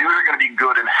least. They were going to be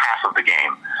good in half of the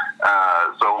game.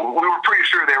 So we were pretty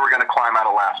sure they were going to climb out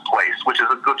of last place, which is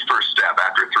a good first step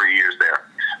after 3 years there.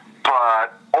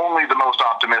 But only the most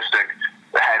optimistic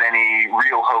had any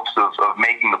real hopes of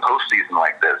making the postseason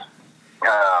like this.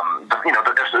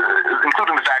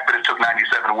 Including the fact that it took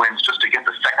 97 wins just to get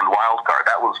the second wild card.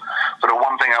 That was sort of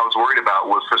one thing I was worried about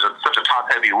was such a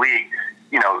top-heavy league.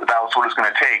 That was what it's going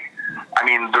to take. I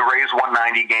mean, the Rays won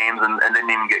 90 games and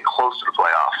didn't even get close to the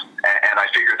playoffs. And I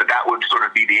figured that would sort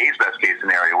of be the A's best case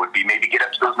scenario, would be maybe get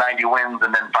up to those 90 wins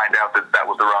and then find out that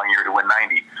was the wrong year to win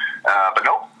 90. But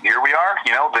nope, here we are.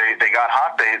 They got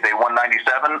hot. They won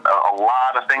 97. A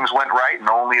lot of things went right and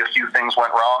only a few things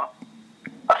went wrong.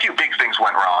 A few big things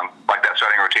went wrong, like that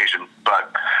starting rotation,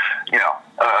 but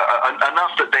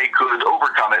enough that they could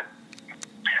overcome it.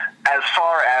 As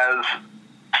far as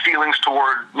feelings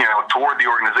toward the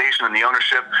organization and the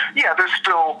ownership, yeah, there's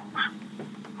still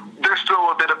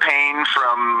a bit of pain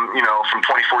from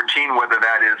 2014, whether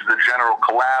that is the general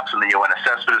collapse and the Yoenis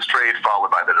Cespedes trade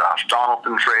followed by the Josh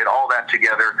Donaldson trade, all that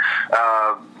together.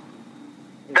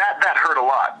 That hurt a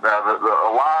lot.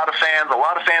 A lot of fans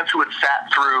who had sat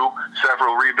through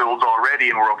several rebuilds already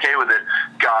and were okay with it,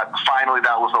 finally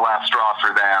that was the last straw for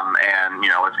them, and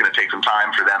it's going to take some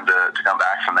time for them to come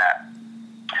back from that.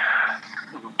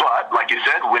 But like you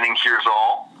said, winning cures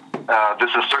all.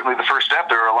 this is certainly the first step.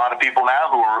 There are a lot of people now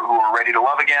who are ready to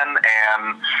love again,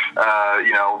 and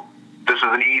this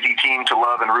is an easy team to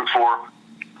love and root for.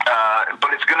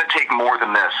 But it's going to take more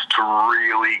than this to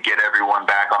really get everyone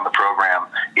back on the program.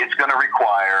 It's going to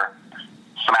require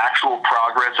some actual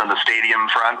progress on the stadium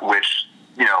front, which,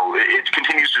 it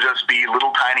continues to just be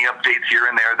little tiny updates here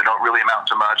and there that don't really amount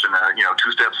to much, and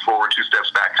 2 steps forward, 2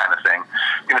 steps back kind of thing.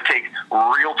 It's going to take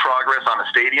real progress on a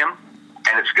stadium,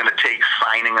 and it's going to take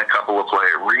re-signing a couple of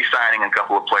players,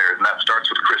 and that starts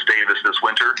with Chris Davis this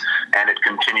winter, and it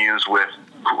continues with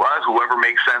whoever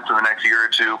makes sense in the next year or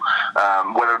two,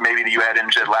 whether maybe you add in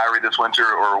Jed Lowry this winter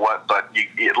or what, but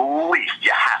at least you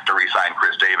have to re-sign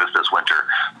Chris Davis this winter.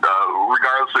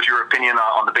 Regardless of your opinion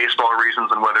on the baseball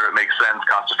reasons and whether it makes sense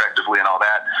cost effectively and all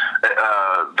that,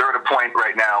 they're at a point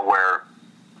right now where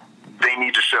they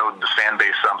need to show the fan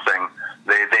base something.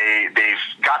 They've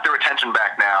got their attention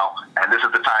back now, and this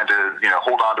is the time to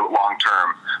hold on to it long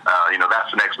term.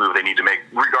 That's the next move they need to make,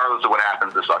 regardless of what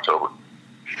happens this October.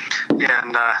 Yeah,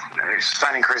 and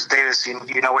signing Chris Davis,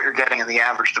 you know what you're getting in the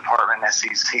average department, as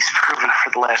he's proven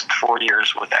for the last 4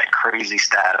 years with that crazy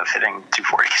stat of hitting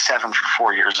 247 for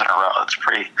 4 years in a row. It's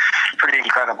pretty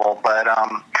incredible. But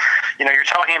you're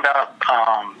talking about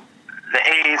the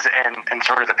A's and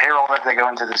sort of the payroll that they go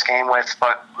into this game with.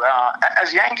 But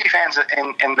as Yankee fans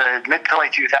in the mid to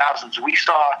late 2000s, we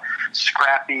saw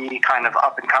scrappy kind of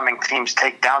up-and-coming teams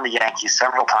take down the Yankees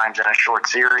several times in a short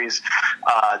series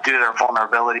due to their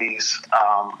vulnerabilities.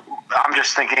 I'm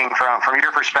just thinking from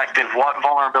your perspective, what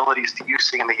vulnerabilities do you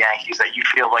see in the Yankees that you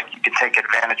feel like you can take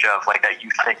advantage of, like that you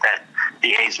think that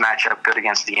the A's match up good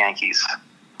against the Yankees?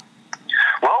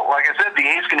 Well, like I said, the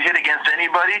A's can hit against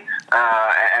anybody,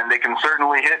 and they can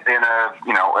certainly hit in a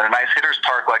nice hitter's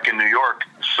park like in New York.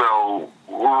 So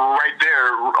right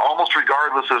there, almost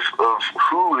regardless of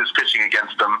who is pitching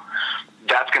against them,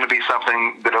 that's going to be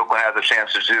something that Oakland has a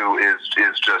chance to do is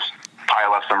just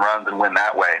pile up some runs and win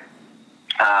that way.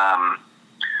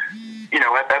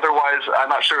 Otherwise, I'm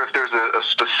not sure if there's a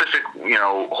specific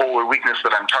hole or weakness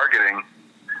that I'm targeting.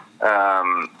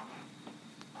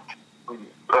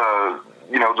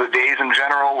 The A's in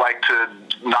general like to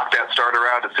knock that starter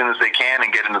out as soon as they can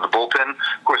and get into the bullpen.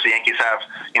 Of course, the Yankees have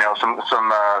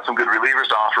some good relievers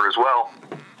to offer as well.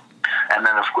 And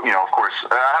then of course,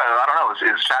 I don't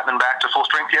know, is Chapman back to full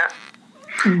strength yet?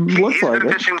 He's been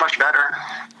pitching much better.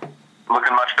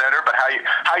 Looking much better, but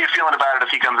how you feeling about it if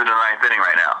he comes into the 9th inning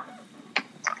right now?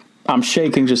 I'm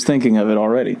shaking just thinking of it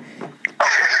already.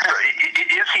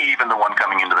 Is he even the one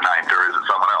coming into the 9th, or is it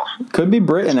someone else? Could be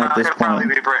Britton at this point. Probably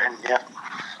be Britton, yeah.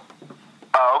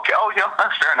 Okay. Oh, yeah,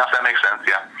 that's fair enough. That makes sense,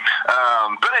 yeah.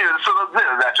 But anyway, so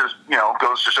that just,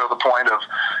 goes to show the point of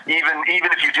even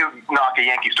if you do knock a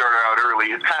Yankee starter out early,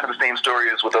 it's kind of the same story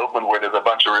as with Oakland, where there's a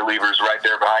bunch of relievers right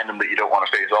there behind them that you don't want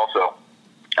to face also.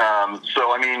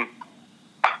 So, I mean,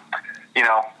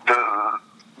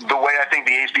 the way I think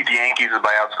the A's beat the Yankees is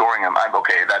by outscoring them.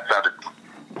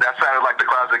 That sounded like the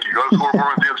classic, you go to score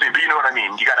for the other team, but you know what I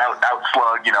mean. You got to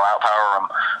outslug, outpower them.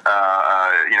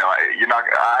 You're not.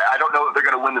 I don't know that they're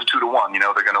going to win this 2-1.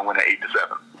 They're going to win it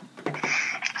 8-7.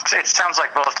 It sounds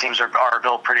like both teams are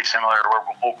built pretty similar.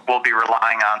 We'll be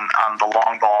relying on the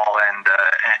long ball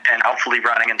and hopefully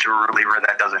running into a reliever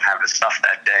that doesn't have his stuff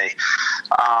that day.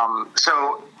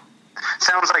 So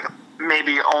sounds like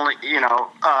maybe only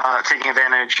taking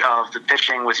advantage of the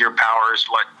pitching with your powers.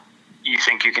 What you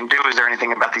think you can do? Is there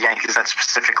anything about the Yankees that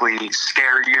specifically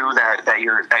scare you that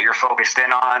you're focused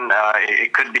in on?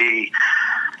 It could be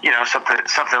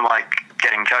something like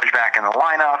getting Judge back in the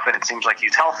lineup, and it seems like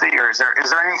he's healthy. Or is there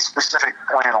any specific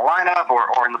point in the lineup or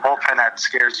in the bullpen that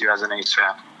scares you as an A's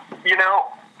fan?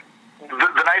 The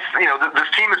nice, this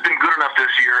team has been good enough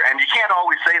this year, and you can't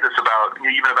always say this about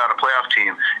a playoff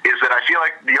team, is that I feel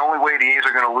like the only way the A's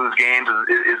are going to lose games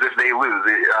is if they lose.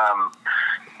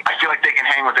 I feel like they can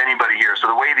hang with anybody here. So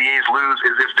the way the A's lose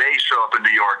is if they show up in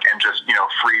New York and just,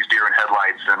 freeze deer in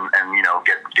headlights and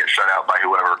get shut out by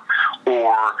whoever.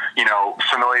 Or,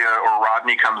 Familia or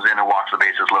Rodney comes in and walks the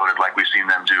bases loaded like we've seen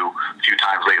them do a few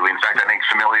times lately. In fact, I think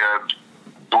Familia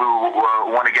blew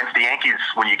one against the Yankees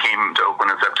when you came to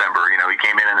Oakland in September. He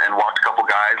came in and walked a couple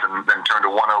guys and then turned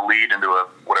a 1-0 lead into a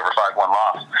 5-1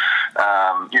 loss.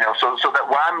 So that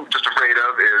what I'm just afraid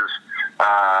of is,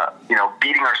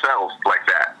 beating ourselves like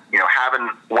that. Having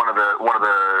one of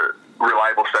the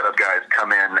reliable setup guys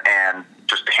come in and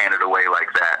just hand it away like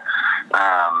that.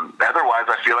 Otherwise,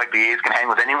 I feel like the A's can hang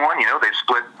with anyone. They've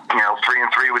split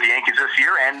 3-3 with the Yankees this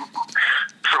year, and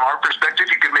from our perspective,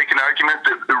 you could make an argument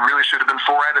that it really should have been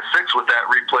 4 out of 6 with that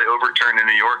replay overturned in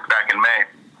New York back in May.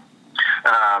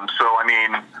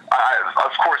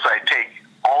 Of course, I take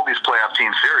all these playoff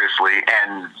teams seriously.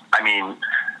 And, I mean,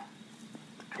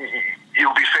 it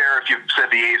would be fair if you said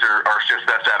the A's are fifth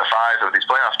best out of five of these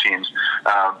playoff teams.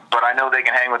 But I know they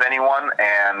can hang with anyone,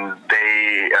 and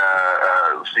they,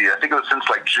 I think it was since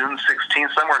like June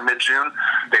 16th, somewhere in mid-June,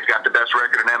 they've got the best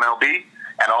record in MLB,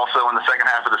 and also in the second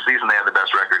half of the season they have the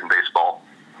best record in baseball.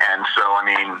 And so, I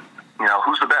mean, you know,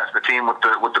 who's the best? The team with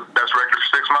the best record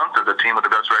for 6 months, or the team with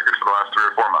the best record for the last 3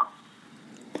 or 4 months?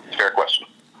 Fair question.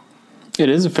 It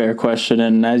is a fair question,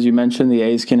 and as you mentioned, the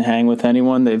A's can hang with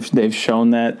anyone. They've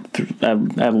shown that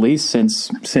at least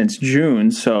since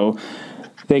June, so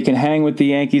they can hang with the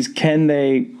Yankees. Can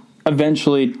they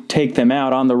eventually take them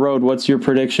out on the road? What's your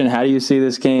prediction? How do you see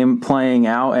this game playing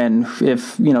out? And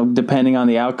if, you know, depending on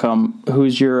the outcome, who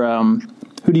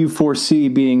do you foresee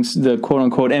being the quote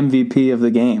unquote MVP of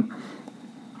the game?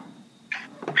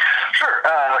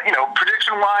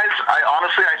 Prediction-wise,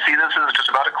 I see this as just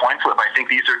about a coin flip. I think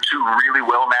these are two really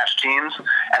well-matched teams,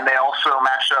 and they also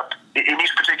match up in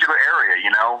each particular area.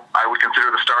 You know, I would consider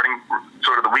the starting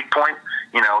sort of the weak point.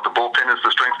 You know, the bullpen is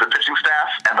the strength of the pitching staff,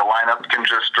 and the lineup can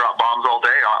just drop bombs all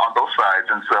day on both sides.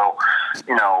 And so,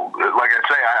 you know, like I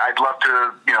say, I'd love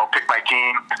to, you know, pick my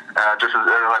team, just as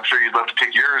I'm sure you'd love to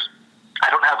pick yours. I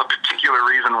don't have a particular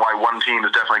reason why one team is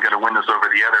definitely going to win this over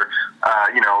the other.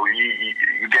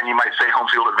 Again, you might say home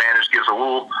field advantage gives a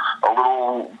little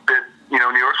bit, you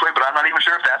know, New York's way, but I'm not even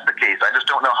sure if that's the case. I just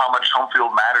don't know how much home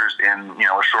field matters in, you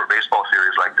know, a short baseball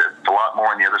series like this. It's a lot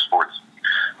more in the other sports.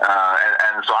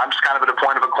 And so I'm just kind of at a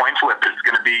point of a coin flip. It's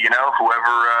going to be, you know, whoever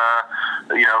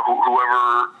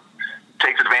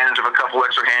takes advantage of a couple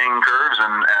extra hanging curves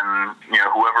and you know,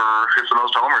 whoever hits the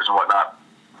most homers and whatnot.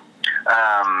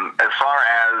 As far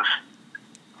as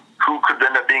who could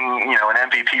end up being, you know, an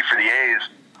MVP for the A's,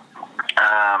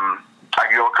 I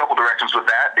could go a couple directions with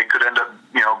that. It could end up,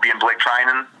 you know, being Blake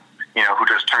Trinan, you know, who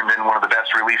just turned in one of the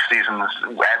best relief seasons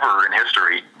ever in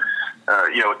history.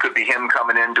 It could be him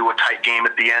coming into a tight game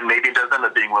at the end. Maybe it does end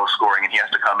up being low scoring, and he has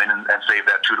to come in and save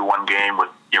that 2-1 game with,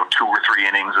 you know, 2 or 3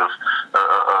 innings of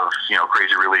you know,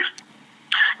 crazy relief.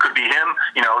 Could be him.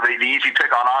 You know, the easy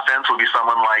pick on offense would be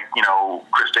someone like, you know,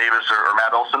 Chris Davis or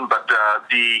Matt Olson, but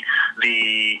the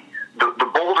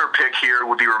bolder pick here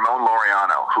would be Ramon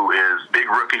Laureano, who is a big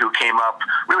rookie who came up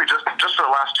really just for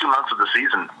the last 2 months of the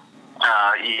season.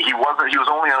 He was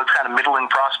only a kind of middling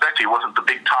prospect. He wasn't the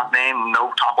big top name,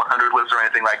 no top 100 list or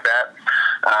anything like that.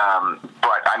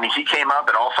 But I mean, he came up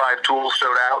and all 5 tools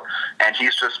showed out, and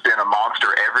he's just been a monster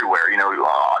everywhere. You know,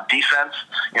 on defense,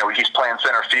 you know, he's playing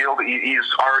center field. He's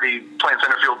already playing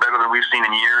center field better than we've seen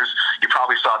in years. You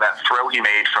probably saw that throw he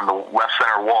made from the left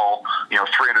center wall, you know,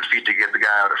 300 feet to get the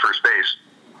guy out at first base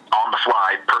on the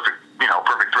fly. Perfect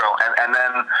throw. And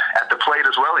then at the plate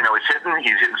as well, you know, he's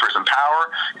hitting for some power,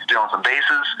 he's stealing some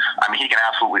bases. I mean, he can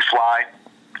absolutely fly.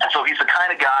 And so he's the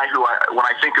kind of guy who, when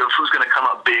I think of who's going to come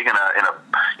up big in a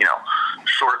you know,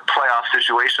 short playoff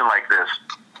situation like this,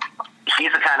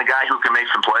 he's the kind of guy who can make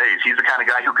some plays. He's the kind of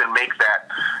guy who can make that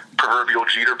proverbial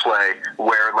Jeter play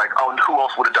where, like, oh, who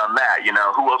else would have done that? You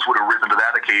know, who else would have risen to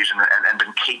that occasion and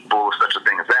been capable of such a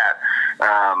thing as that?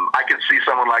 I could see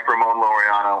someone like Ramon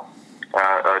Laureano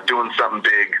doing something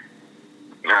big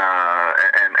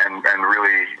and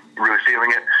really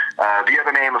feeling it. The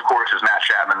other name, of course, is Matt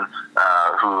Chapman,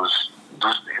 who's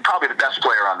probably the best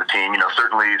player on the team. You know,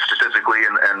 certainly statistically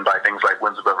and by things like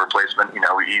wins above replacement. You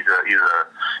know, he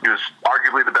was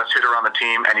arguably the best hitter on the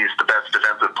team, and he's the best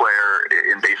defensive player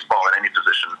in baseball at any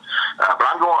position. But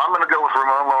I'm going to go with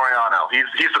Ramon Laureano.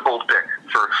 He's the bold pick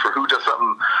for who does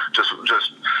something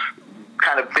just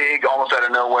kind of big, almost out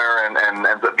of nowhere, and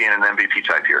ends up being an MVP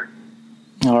type here.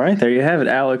 All right, there you have it.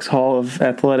 Alex Hall of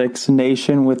Athletics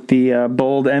Nation with the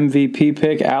bold MVP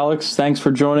pick. Alex, thanks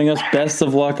for joining us. Best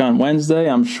of luck on Wednesday.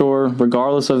 I'm sure,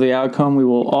 regardless of the outcome, we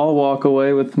will all walk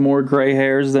away with more gray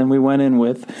hairs than we went in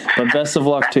with. But best of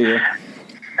luck to you.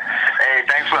 Hey,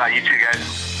 thanks a lot. You too,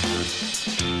 guys.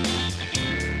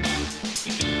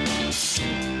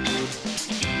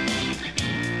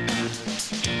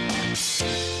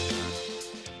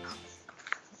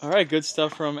 All right, good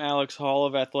stuff from Alex Hall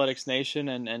of Athletics Nation,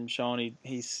 and Sean,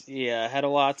 he had a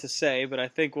lot to say, but I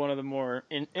think one of the more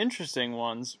interesting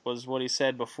ones was what he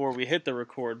said before we hit the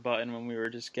record button when we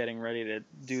were just getting ready to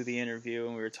do the interview,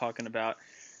 and we were talking about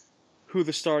who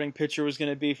the starting pitcher was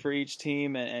going to be for each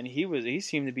team, and he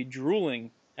seemed to be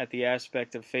drooling at the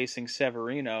aspect of facing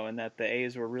Severino, and that the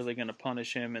A's were really going to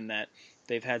punish him, and that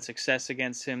they've had success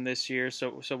against him this year.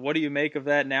 So what do you make of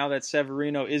that now that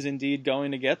Severino is indeed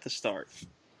going to get the start?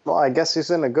 Well, I guess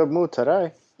he's in a good mood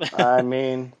today. I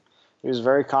mean, he was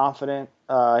very confident.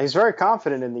 He's very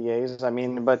confident in the A's. I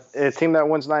mean, but a team that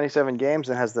wins 97 games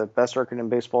and has the best record in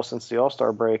baseball since the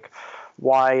All-Star break,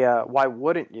 why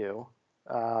wouldn't you?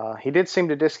 He did seem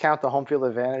to discount the home field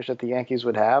advantage that the Yankees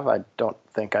would have. I don't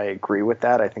think I agree with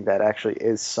that. I think that actually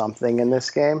is something in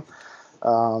this game.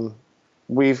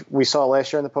 We saw it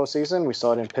last year in the postseason. We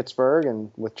saw it in Pittsburgh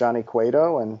and with Johnny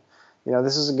Cueto. And,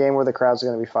 this is a game where the crowd's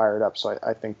going to be fired up. So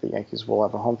I think the Yankees will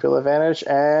have a home field advantage.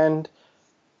 And,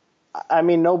 I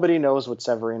mean, nobody knows what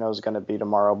Severino is going to be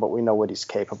tomorrow, but we know what he's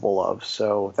capable of.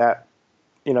 So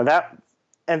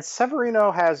and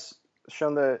Severino has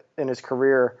shown in his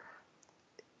career,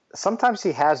 sometimes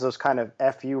he has those kind of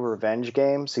FU revenge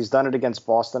games. He's done it against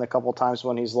Boston a couple times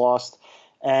when he's lost.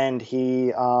 And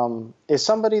he is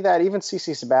somebody that even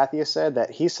CC Sabathia said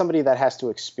that he's somebody that has to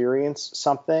experience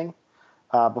something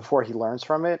before he learns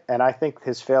from it. And I think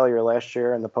his failure last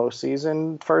year in the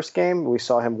postseason first game, we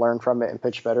saw him learn from it and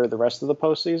pitch better the rest of the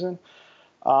postseason.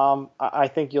 I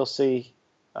think you'll see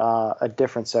a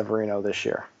different Severino this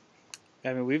year.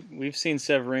 I mean, we've seen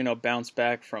Severino bounce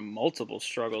back from multiple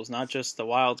struggles, not just the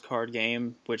wild card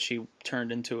game, which he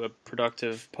turned into a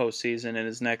productive postseason in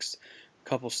his next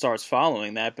couple starts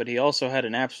following that, but he also had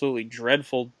an absolutely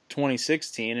dreadful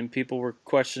 2016, and people were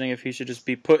questioning if he should just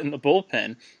be put in the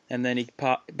bullpen. And then he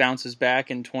bounces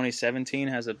back in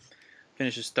 2017,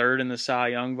 finishes third in the Cy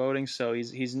Young voting, so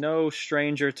he's no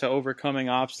stranger to overcoming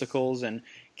obstacles and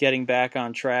getting back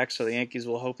on track. So the Yankees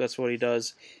will hope that's what he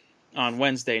does on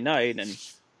Wednesday night. And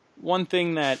one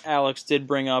thing that Alex did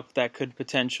bring up that could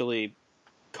potentially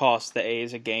cost the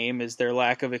A's a game is their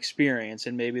lack of experience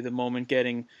and maybe the moment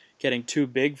getting too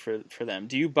big for them.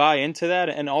 Do you buy into that?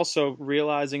 And also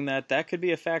realizing that could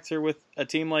be a factor with a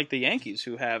team like the Yankees,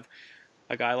 who have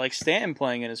a guy like Stanton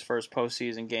playing in his first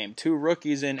postseason game, two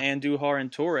rookies in Andujar and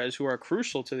Torres who are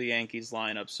crucial to the Yankees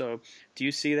lineup. So do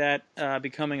you see that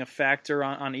becoming a factor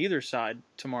on either side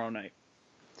tomorrow night?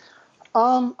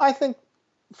 I think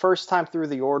first time through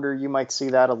the order, you might see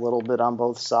that a little bit on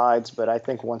both sides, but I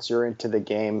think once you're into the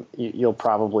game, you'll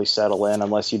probably settle in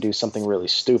unless you do something really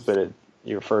stupid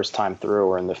your first time through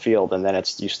or in the field, and then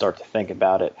you start to think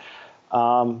about it.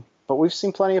 But we've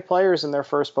seen plenty of players in their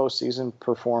first postseason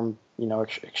perform,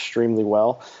 extremely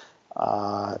well.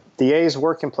 The A's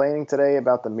were complaining today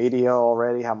about the media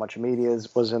already, how much media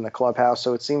was in the clubhouse.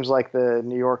 So it seems like the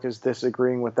New York is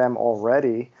disagreeing with them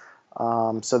already.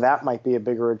 So that might be a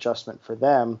bigger adjustment for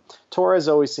them. Torres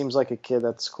always seems like a kid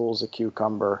that's cool as a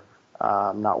cucumber.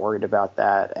 I'm not worried about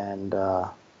that. And,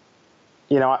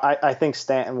 I think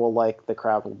Stanton the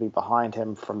crowd will be behind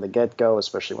him from the get-go,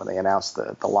 especially when they announce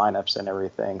the lineups and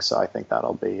everything. So I think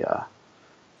that'll be,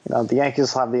 the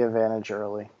Yankees will have the advantage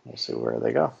early. We'll see where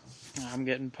they go. I'm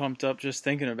getting pumped up just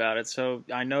thinking about it. So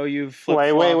I know you've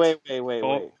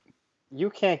Wait. You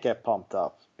can't get pumped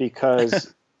up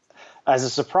because as a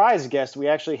surprise guest, we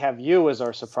actually have you as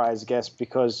our surprise guest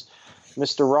because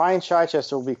Mr. Ryan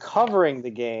Chichester will be covering the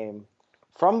game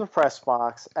from the press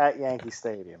box at Yankee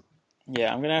Stadium.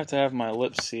 Yeah, I'm going to have my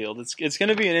lips sealed. It's going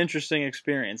to be an interesting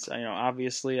experience.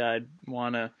 Obviously I'd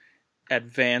want to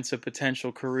advance a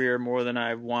potential career more than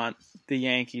I want the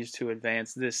Yankees to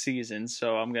advance this season.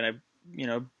 So I'm going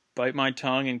to, bite my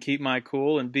tongue and keep my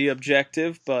cool and be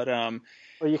objective. But well,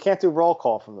 you can't do roll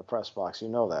call from the press box. You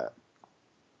know that.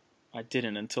 I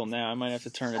didn't until now. I might have to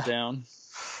turn it down.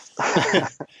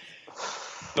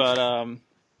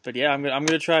 But yeah, I'm going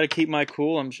to try to keep my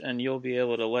cool, and you'll be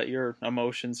able to let your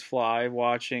emotions fly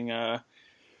watching. Are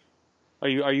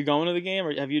you going to the game,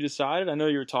 or have you decided? I know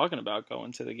you were talking about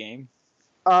going to the game.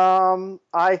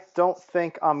 I don't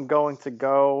think I'm going to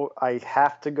go. I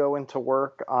have to go into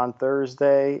work on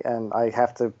Thursday, and I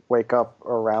have to wake up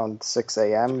around 6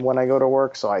 a.m. when I go to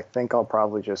work, so I think I'll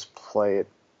probably just play it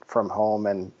from home,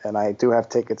 and I do have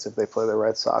tickets if they play the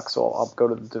Red Sox, so I'll go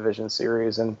to the division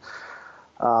series. And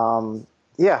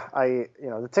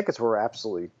the tickets were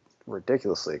absolutely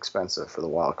ridiculously expensive for the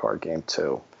wild card game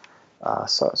too,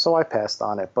 so I passed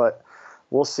on it. But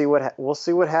we'll see what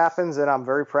happens, and I'm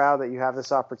very proud that you have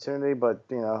this opportunity. But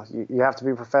you have to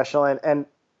be professional, and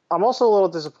I'm also a little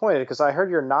disappointed because I heard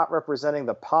you're not representing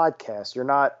the podcast.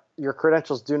 Your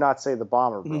credentials do not say the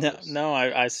Bomber Brothers. No,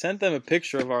 I sent them a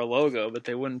picture of our logo, but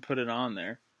they wouldn't put it on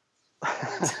there.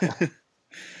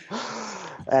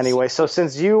 Anyway, so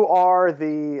since you are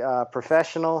the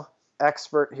professional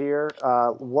expert here,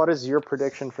 what is your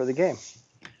prediction for the game?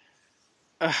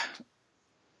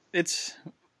 It's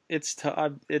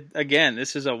again,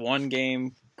 this is a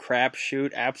one-game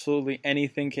crapshoot. Absolutely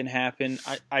anything can happen.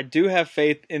 I do have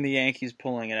faith in the Yankees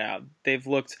pulling it out. They've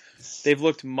looked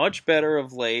much better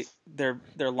of late. Their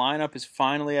lineup is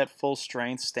finally at full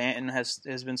strength. Stanton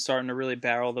has been starting to really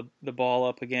barrel the ball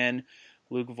up again.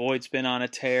 Luke Voigt's been on a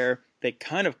tear. They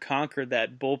kind of conquered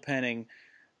that bullpenning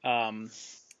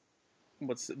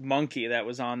monkey that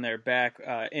was on their back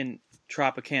in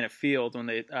Tropicana Field when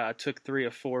they took 3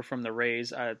 of 4 from the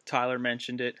Rays. Tyler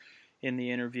mentioned it in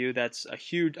the interview. That's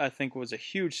I think was a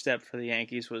huge step for the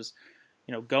Yankees, was,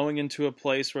 going into a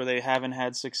place where they haven't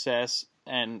had success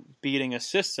and beating a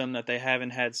system that they haven't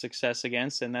had success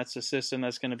against, and that's a system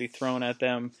that's going to be thrown at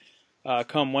them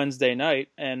come Wednesday night.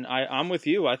 And I'm with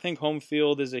you. I think home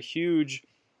field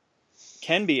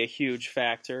can be a huge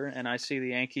factor, and I see the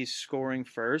Yankees scoring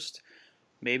first.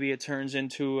 Maybe it turns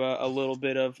into a little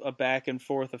bit of a back and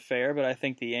forth affair, but I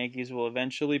think the Yankees will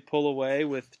eventually pull away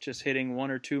with just hitting 1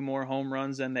 or 2 more home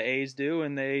runs than the A's do,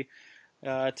 and they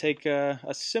take a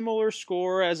similar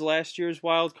score as last year's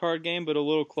wild card game, but a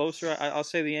little closer. I'll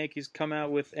say the Yankees come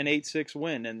out with an 8-6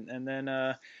 win,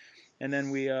 and then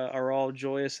we are all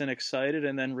joyous and excited,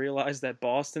 and then realize that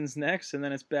Boston's next, and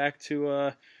then it's back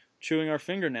to chewing our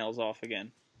fingernails off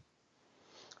again.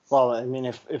 Well, I mean,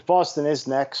 if Boston is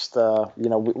next,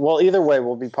 either way,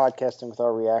 we'll be podcasting with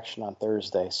our reaction on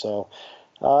Thursday. So,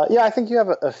 I think you have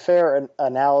a fair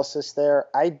analysis there.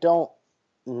 I don't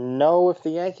know if the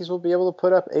Yankees will be able to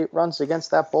put up 8 runs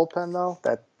against that bullpen, though.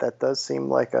 That does seem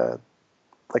like a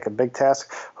big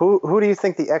task. Who do you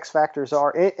think the X factors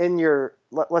are in your?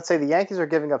 Let's say the Yankees are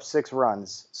giving up 6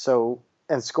 runs,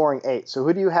 and scoring 8. So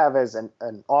who do you have as an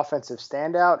offensive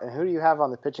standout, and who do you have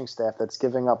on the pitching staff that's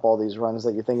giving up all these runs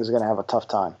that you think is going to have a tough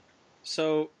time?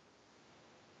 So,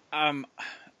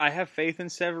 I have faith in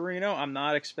Severino. I'm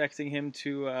not expecting him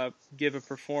to give a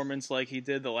performance like he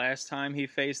did the last time he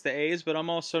faced the A's, but I'm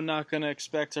also not going to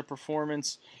expect a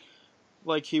performance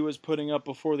like he was putting up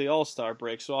before the All-Star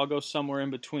break. So I'll go somewhere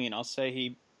in between. I'll say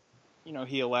he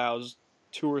allows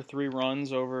 2 or 3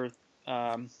 runs over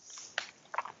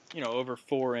over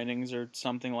 4 innings or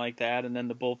something like that, and then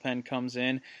the bullpen comes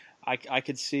in. I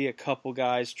could see a couple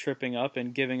guys tripping up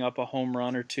and giving up a home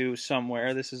run or 2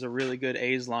 somewhere. This is a really good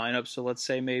A's lineup, so let's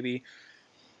say maybe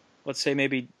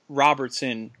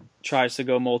Robertson tries to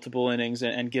go multiple innings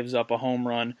and gives up a home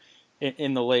run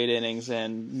in the late innings,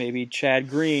 and maybe Chad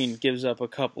Green gives up a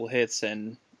couple hits,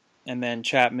 and then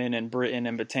Chapman and Britton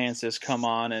and Betances come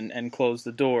on and close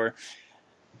the door.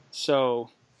 So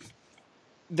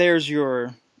there's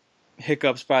your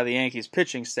hiccups by the Yankees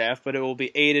pitching staff, but it will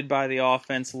be aided by the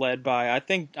offense led by I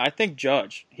think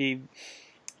Judge. He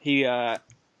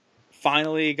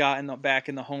finally got back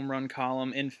in the home run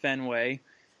column in Fenway,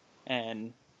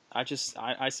 and I see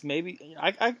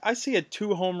a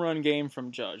 2 home run game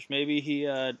from Judge. Maybe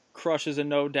he crushes a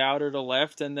no doubter to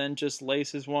left and then just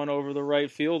laces one over the right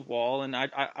field wall, and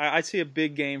I see a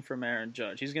big game from Aaron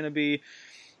Judge. He's going to be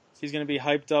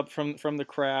hyped up from the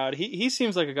crowd. He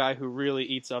seems like a guy who really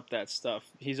eats up that stuff.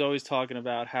 He's always talking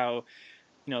about how,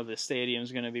 the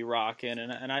stadium's going to be rocking,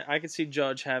 and I could see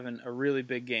Judge having a really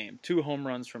big game. 2 home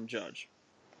runs from Judge.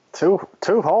 Two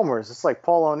homers. It's like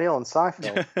Paul O'Neill and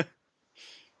Seinfeld.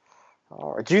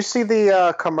 All right. Did you see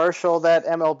the commercial that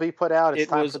MLB put out? It's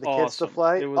time for the kids to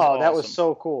play. Awesome. That was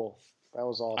so cool. That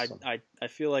was awesome. I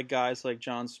feel like guys like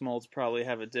John Smoltz probably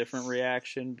have a different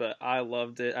reaction, but I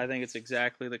loved it. I think it's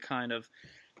exactly the kind of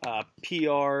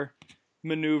PR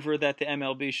maneuver that the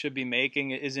MLB should be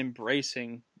making, is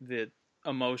embracing the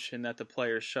emotion that the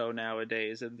players show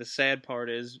nowadays. And the sad part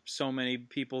is so many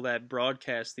people that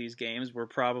broadcast these games were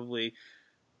probably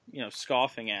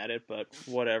scoffing at it, but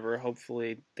whatever.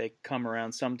 Hopefully they come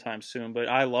around sometime soon. But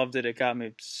I loved it. It got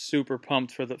me super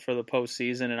pumped for the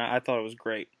postseason, and I thought it was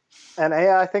great. And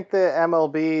I think the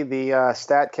MLB, the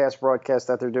StatCast broadcast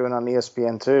that they're doing on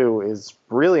ESPN2 is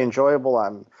really enjoyable.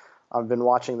 I've been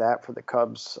watching that for the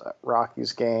Cubs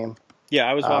Rockies game. Yeah,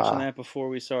 I was watching that before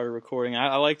we started recording.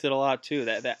 I liked it a lot too.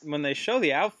 That when they show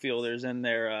the outfielders and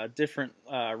their different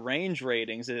range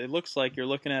ratings, it looks like you're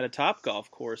looking at a top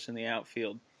golf course in the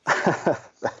outfield.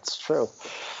 That's true.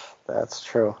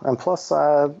 And plus,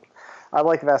 I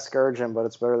like Vasgersian, but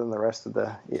it's better than the rest of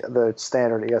the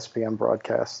standard ESPN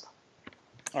broadcast.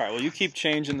 All right, well, you keep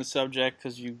changing the subject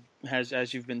because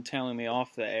as you've been telling me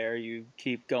off the air, you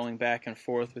keep going back and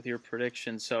forth with your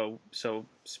predictions. So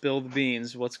spill the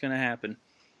beans. What's going to happen?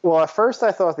 Well, at first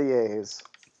I thought the A's,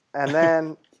 and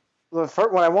then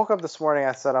when I woke up this morning,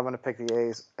 I said I'm going to pick the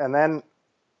A's, and then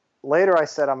later I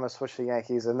said I'm going to switch to the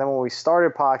Yankees, and then when we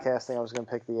started podcasting, I was going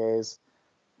to pick the A's,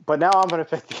 but now I'm going to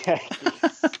pick the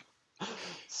Yankees.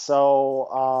 So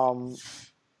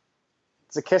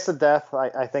it's a kiss of death,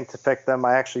 I think, to pick them.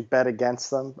 I actually bet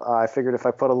against them. I figured if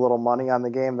I put a little money on the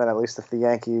game, then at least if the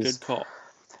Yankees Good call.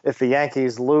 If the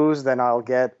Yankees lose, then I'll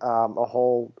get a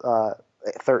whole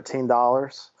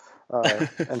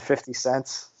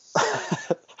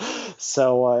 $13.50.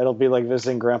 So it'll be like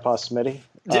visiting Grandpa Smitty,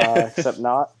 except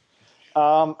not.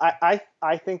 I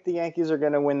think the Yankees are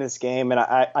going to win this game, and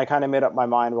I kind of made up my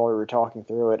mind while we were talking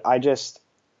through it.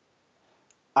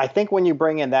 I think when you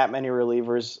bring in that many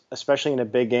relievers, especially in a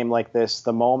big game like this,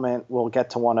 the moment we'll get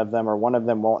to one of them or one of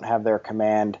them won't have their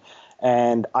command.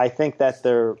 And I think that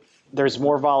there's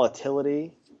more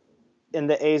volatility in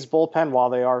the A's bullpen while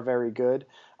they are very good.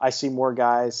 I see more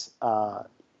guys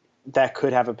that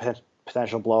could have a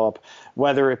potential blow up,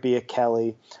 whether it be a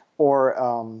Kelly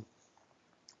or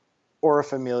a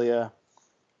Familia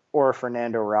or a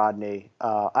Fernando Rodney.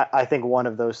 I think one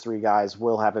of those three guys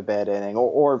will have a bad inning,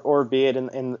 or be it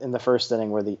in the first inning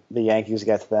where the Yankees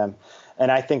get to them. And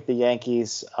I think the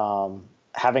Yankees,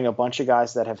 having a bunch of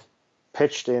guys that have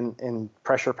pitched in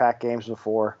pressure-packed games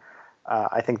before,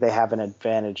 I think they have an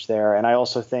advantage there. And I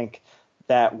also think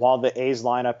that while the A's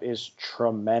lineup is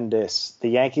tremendous, the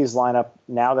Yankees lineup,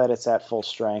 now that it's at full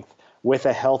strength, with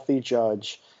a healthy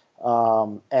Judge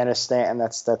and a Stanton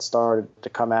that's started to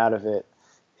come out of it,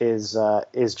 is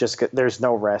just good. There's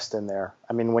no rest in there.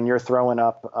 I mean, when you're throwing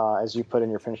up, as you put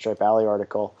in your Pinstripe Alley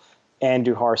article,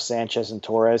 Andujar, Sanchez, and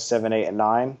Torres 7, 8, and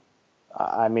 9,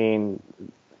 I mean,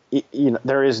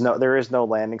 there is no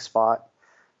landing spot.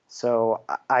 So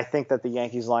I think that the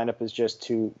Yankees lineup is just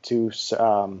too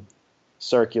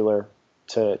circular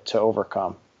to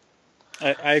overcome.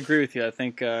 I agree with you. I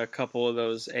think a couple of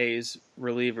those A's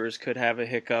relievers could have a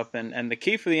hiccup, and the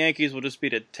key for the Yankees will just be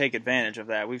to take advantage of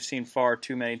that. We've seen far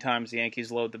too many times the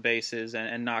Yankees load the bases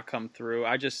and not come through.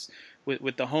 I just,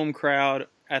 with the home crowd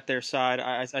at their side,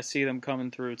 I see them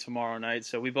coming through tomorrow night.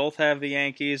 So we both have the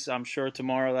Yankees. I'm sure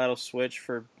tomorrow that'll switch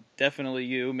for definitely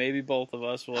you. Maybe both of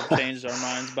us will have changed our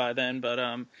minds by then, but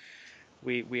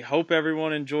we hope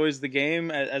everyone enjoys the game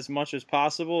as much as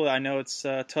possible. I know it's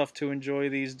tough to enjoy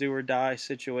these do-or-die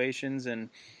situations, and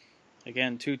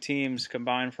again, two teams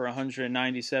combined for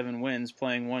 197 wins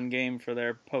playing one game for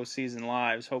their postseason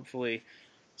lives. Hopefully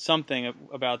something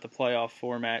about the playoff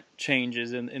format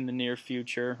changes in the near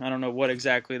future. I don't know what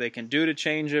exactly they can do to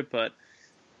change it, but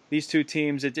these two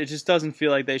teams, it just doesn't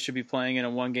feel like they should be playing in a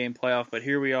one-game playoff, but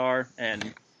here we are,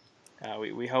 and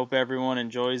we hope everyone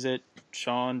enjoys it.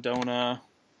 Sean, don't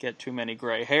get too many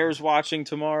gray hairs watching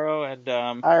tomorrow. And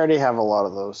I already have a lot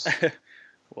of those.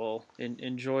 Well,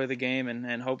 enjoy the game,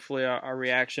 and hopefully our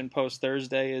reaction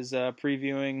post-Thursday is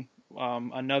previewing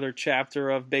another chapter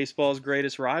of baseball's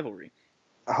greatest rivalry.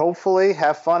 Hopefully,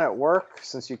 have fun at work.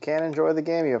 Since you can't enjoy the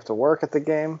game, you have to work at the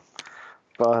game.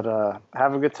 But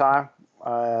have a good time.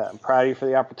 I'm proud of you for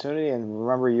the opportunity, and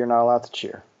remember, you're not allowed to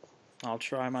cheer. I'll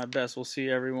try my best. We'll see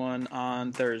everyone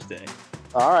on Thursday.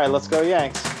 All right, let's go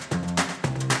Yanks.